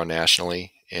Service right now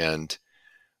nationally, and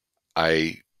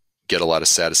I get a lot of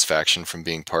satisfaction from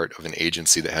being part of an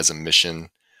agency that has a mission,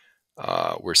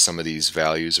 where some of these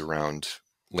values around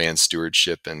land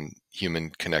stewardship and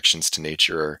human connections to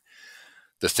nature are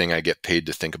the thing I get paid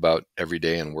to think about every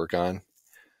day and work on.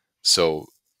 So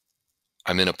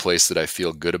I'm in a place that I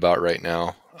feel good about right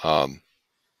now.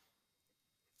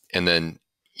 And then,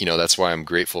 that's why I'm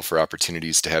grateful for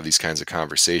opportunities to have these kinds of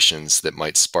conversations that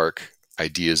might spark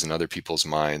ideas in other people's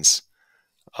minds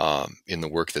in the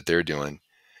work that they're doing.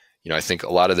 I think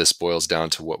a lot of this boils down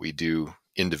to what we do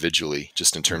individually,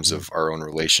 just in terms Hmm. of our own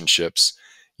relationships.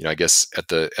 I guess at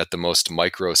the most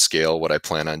micro scale, what I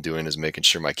plan on doing is making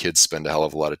sure my kids spend a hell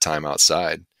of a lot of time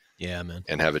outside Yeah, man.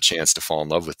 and have a chance to fall in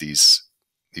love with these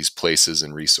places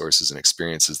and resources and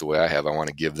experiences the way I have. I want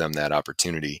to give them that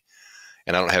opportunity.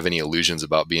 And I don't have any illusions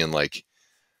about being like,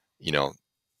 you know,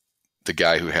 the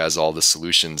guy who has all the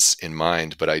solutions in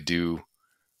mind, but I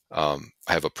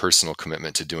have a personal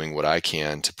commitment to doing what I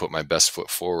can to put my best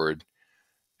foot forward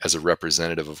as a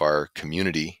representative of our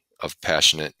community of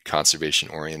passionate, conservation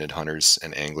oriented hunters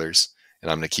and anglers.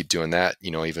 And I'm going to keep doing that,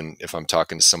 even if I'm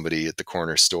talking to somebody at the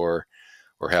corner store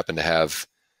or happen to have,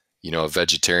 a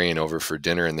vegetarian over for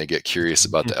dinner and they get curious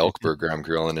about the elk burger I'm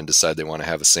grilling and decide they want to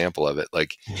have a sample of it.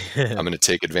 Like, I'm going to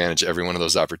take advantage of every one of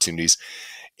those opportunities.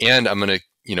 And I'm going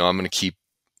to keep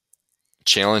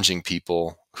challenging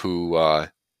people who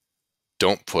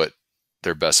don't put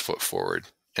their best foot forward.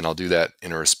 And I'll do that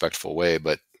in a respectful way.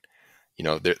 But,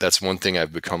 that's one thing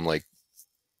I've become like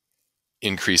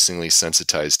increasingly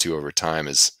sensitized to over time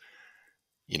is,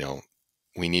 you know,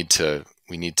 we need to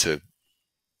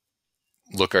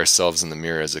look ourselves in the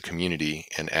mirror as a community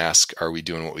and ask, are we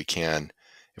doing what we can?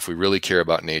 If we really care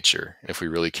about nature, if we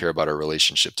really care about our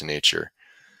relationship to nature,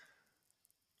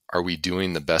 are we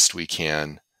doing the best we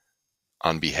can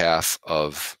on behalf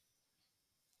of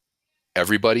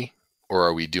everybody, or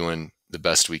are we doing the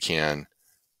best we can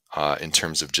in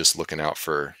terms of just looking out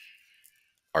for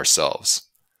ourselves?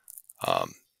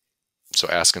 Um, so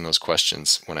asking those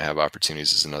questions when I have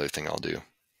opportunities is another thing I'll do.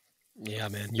 Yeah,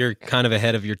 man, you're kind of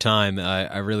ahead of your time.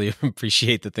 I really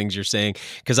appreciate the things you're saying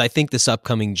because I think this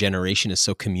upcoming generation is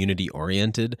so community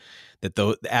oriented that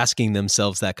though asking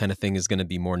themselves that kind of thing is going to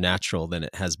be more natural than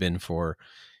it has been for,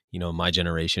 my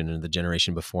generation and the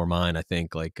generation before mine. I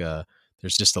think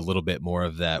there's just a little bit more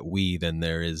of that we than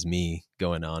there is me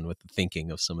going on with the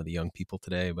thinking of some of the young people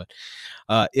today. But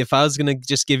if I was going to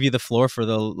just give you the floor for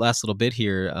the last little bit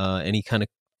here, any kind of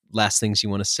last things you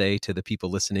want to say to the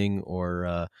people listening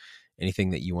or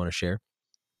anything that you want to share?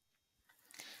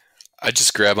 I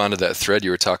just grab onto that thread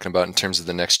you were talking about in terms of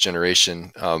the next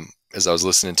generation. As I was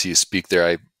listening to you speak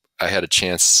there, I had a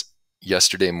chance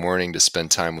yesterday morning to spend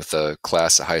time with a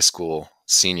class of high school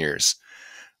seniors.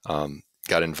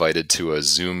 Got invited to a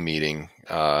Zoom meeting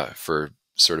for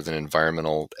sort of an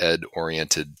environmental ed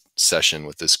oriented session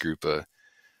with this group of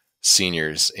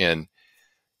seniors, and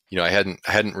I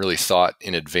hadn't really thought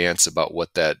in advance about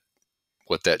what that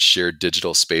shared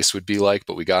digital space would be like.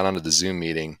 But we got onto the Zoom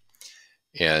meeting,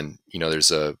 and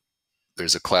there's a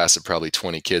class of probably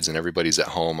 20 kids, and everybody's at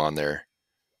home on their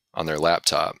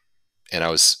laptop. And I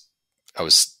was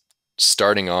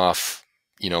starting off,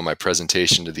 my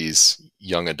presentation to these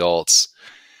young adults,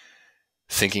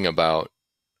 thinking about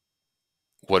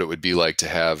what it would be like to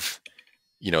have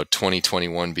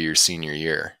 2021 be your senior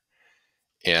year,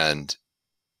 and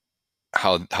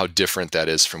how different that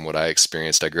is from what I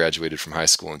experienced. I graduated from high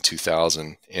school in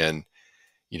 2000, and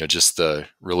just the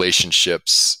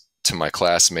relationships to my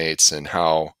classmates and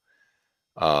how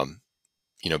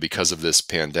because of this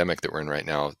pandemic that we're in right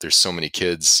now, there's so many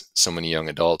kids, so many young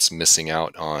adults missing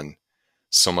out on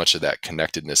so much of that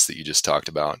connectedness that you just talked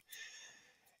about.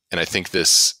 And I think the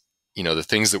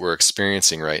things that we're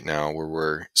experiencing right now,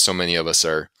 where so many of us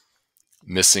are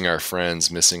missing our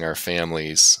friends, missing our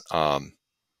families.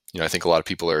 I think a lot of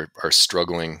people are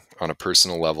struggling on a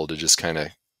personal level to just kind of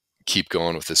keep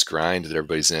going with this grind that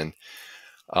everybody's in.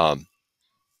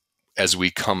 As we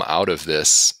come out of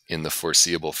this in the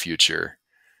foreseeable future,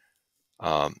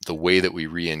 the way that we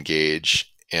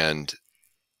re-engage and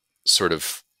sort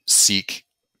of seek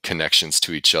connections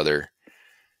to each other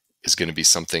is going to be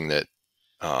something that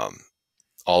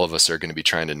all of us are going to be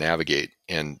trying to navigate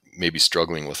and maybe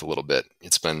struggling with a little bit.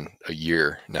 It's been a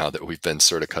year now that we've been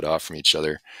sort of cut off from each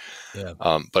other. Yeah.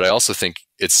 But I also think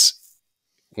it's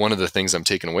one of the things I'm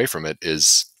taking away from it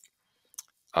is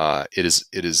it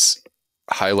is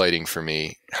highlighting for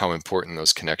me how important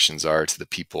those connections are to the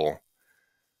people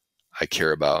I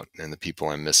care about and the people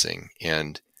I'm missing.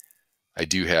 And I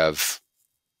do have,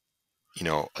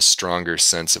 a stronger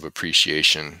sense of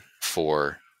appreciation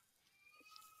for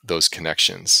those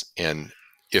connections. And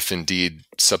if indeed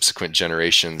subsequent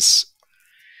generations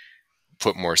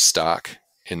put more stock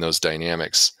in those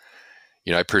dynamics,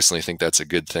 I personally think that's a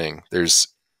good thing. There's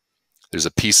a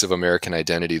piece of American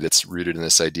identity that's rooted in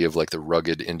this idea of like the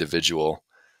rugged individual.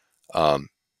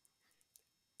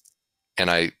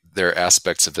 And there are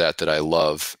aspects of that I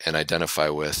love and identify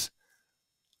with,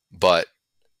 but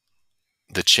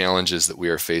the challenges that we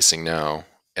are facing now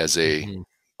as a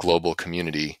global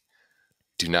community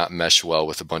do not mesh well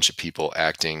with a bunch of people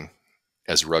acting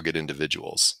as rugged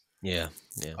individuals. Yeah.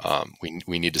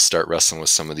 We need to start wrestling with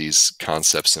some of these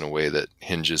concepts in a way that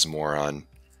hinges more on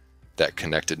that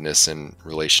connectedness and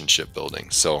relationship building.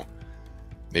 So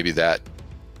maybe that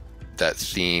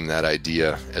theme, that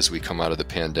idea, as we come out of the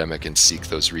pandemic and seek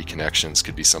those reconnections,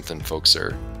 could be something folks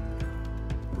are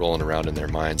rolling around in their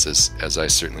minds, as I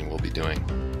certainly will be doing.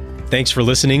 Thanks for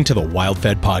listening to the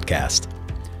WildFed podcast.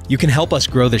 You can help us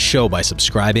grow the show by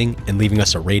subscribing and leaving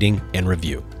us a rating and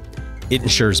review. It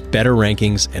ensures better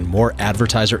rankings and more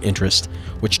advertiser interest,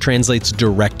 which translates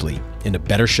directly into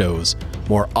better shows,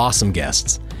 more awesome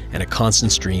guests, and a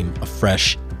constant stream of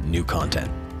fresh, new content.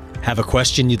 Have a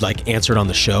question you'd like answered on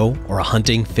the show, or a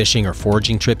hunting, fishing, or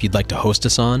foraging trip you'd like to host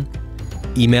us on?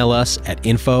 Email us at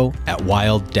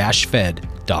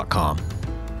info@wild-fed.com.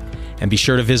 And be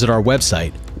sure to visit our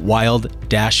website,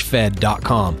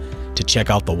 wild-fed.com, to check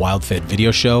out the WildFed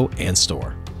video show and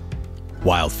store.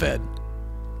 WildFed.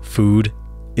 Food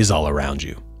is all around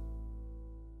you.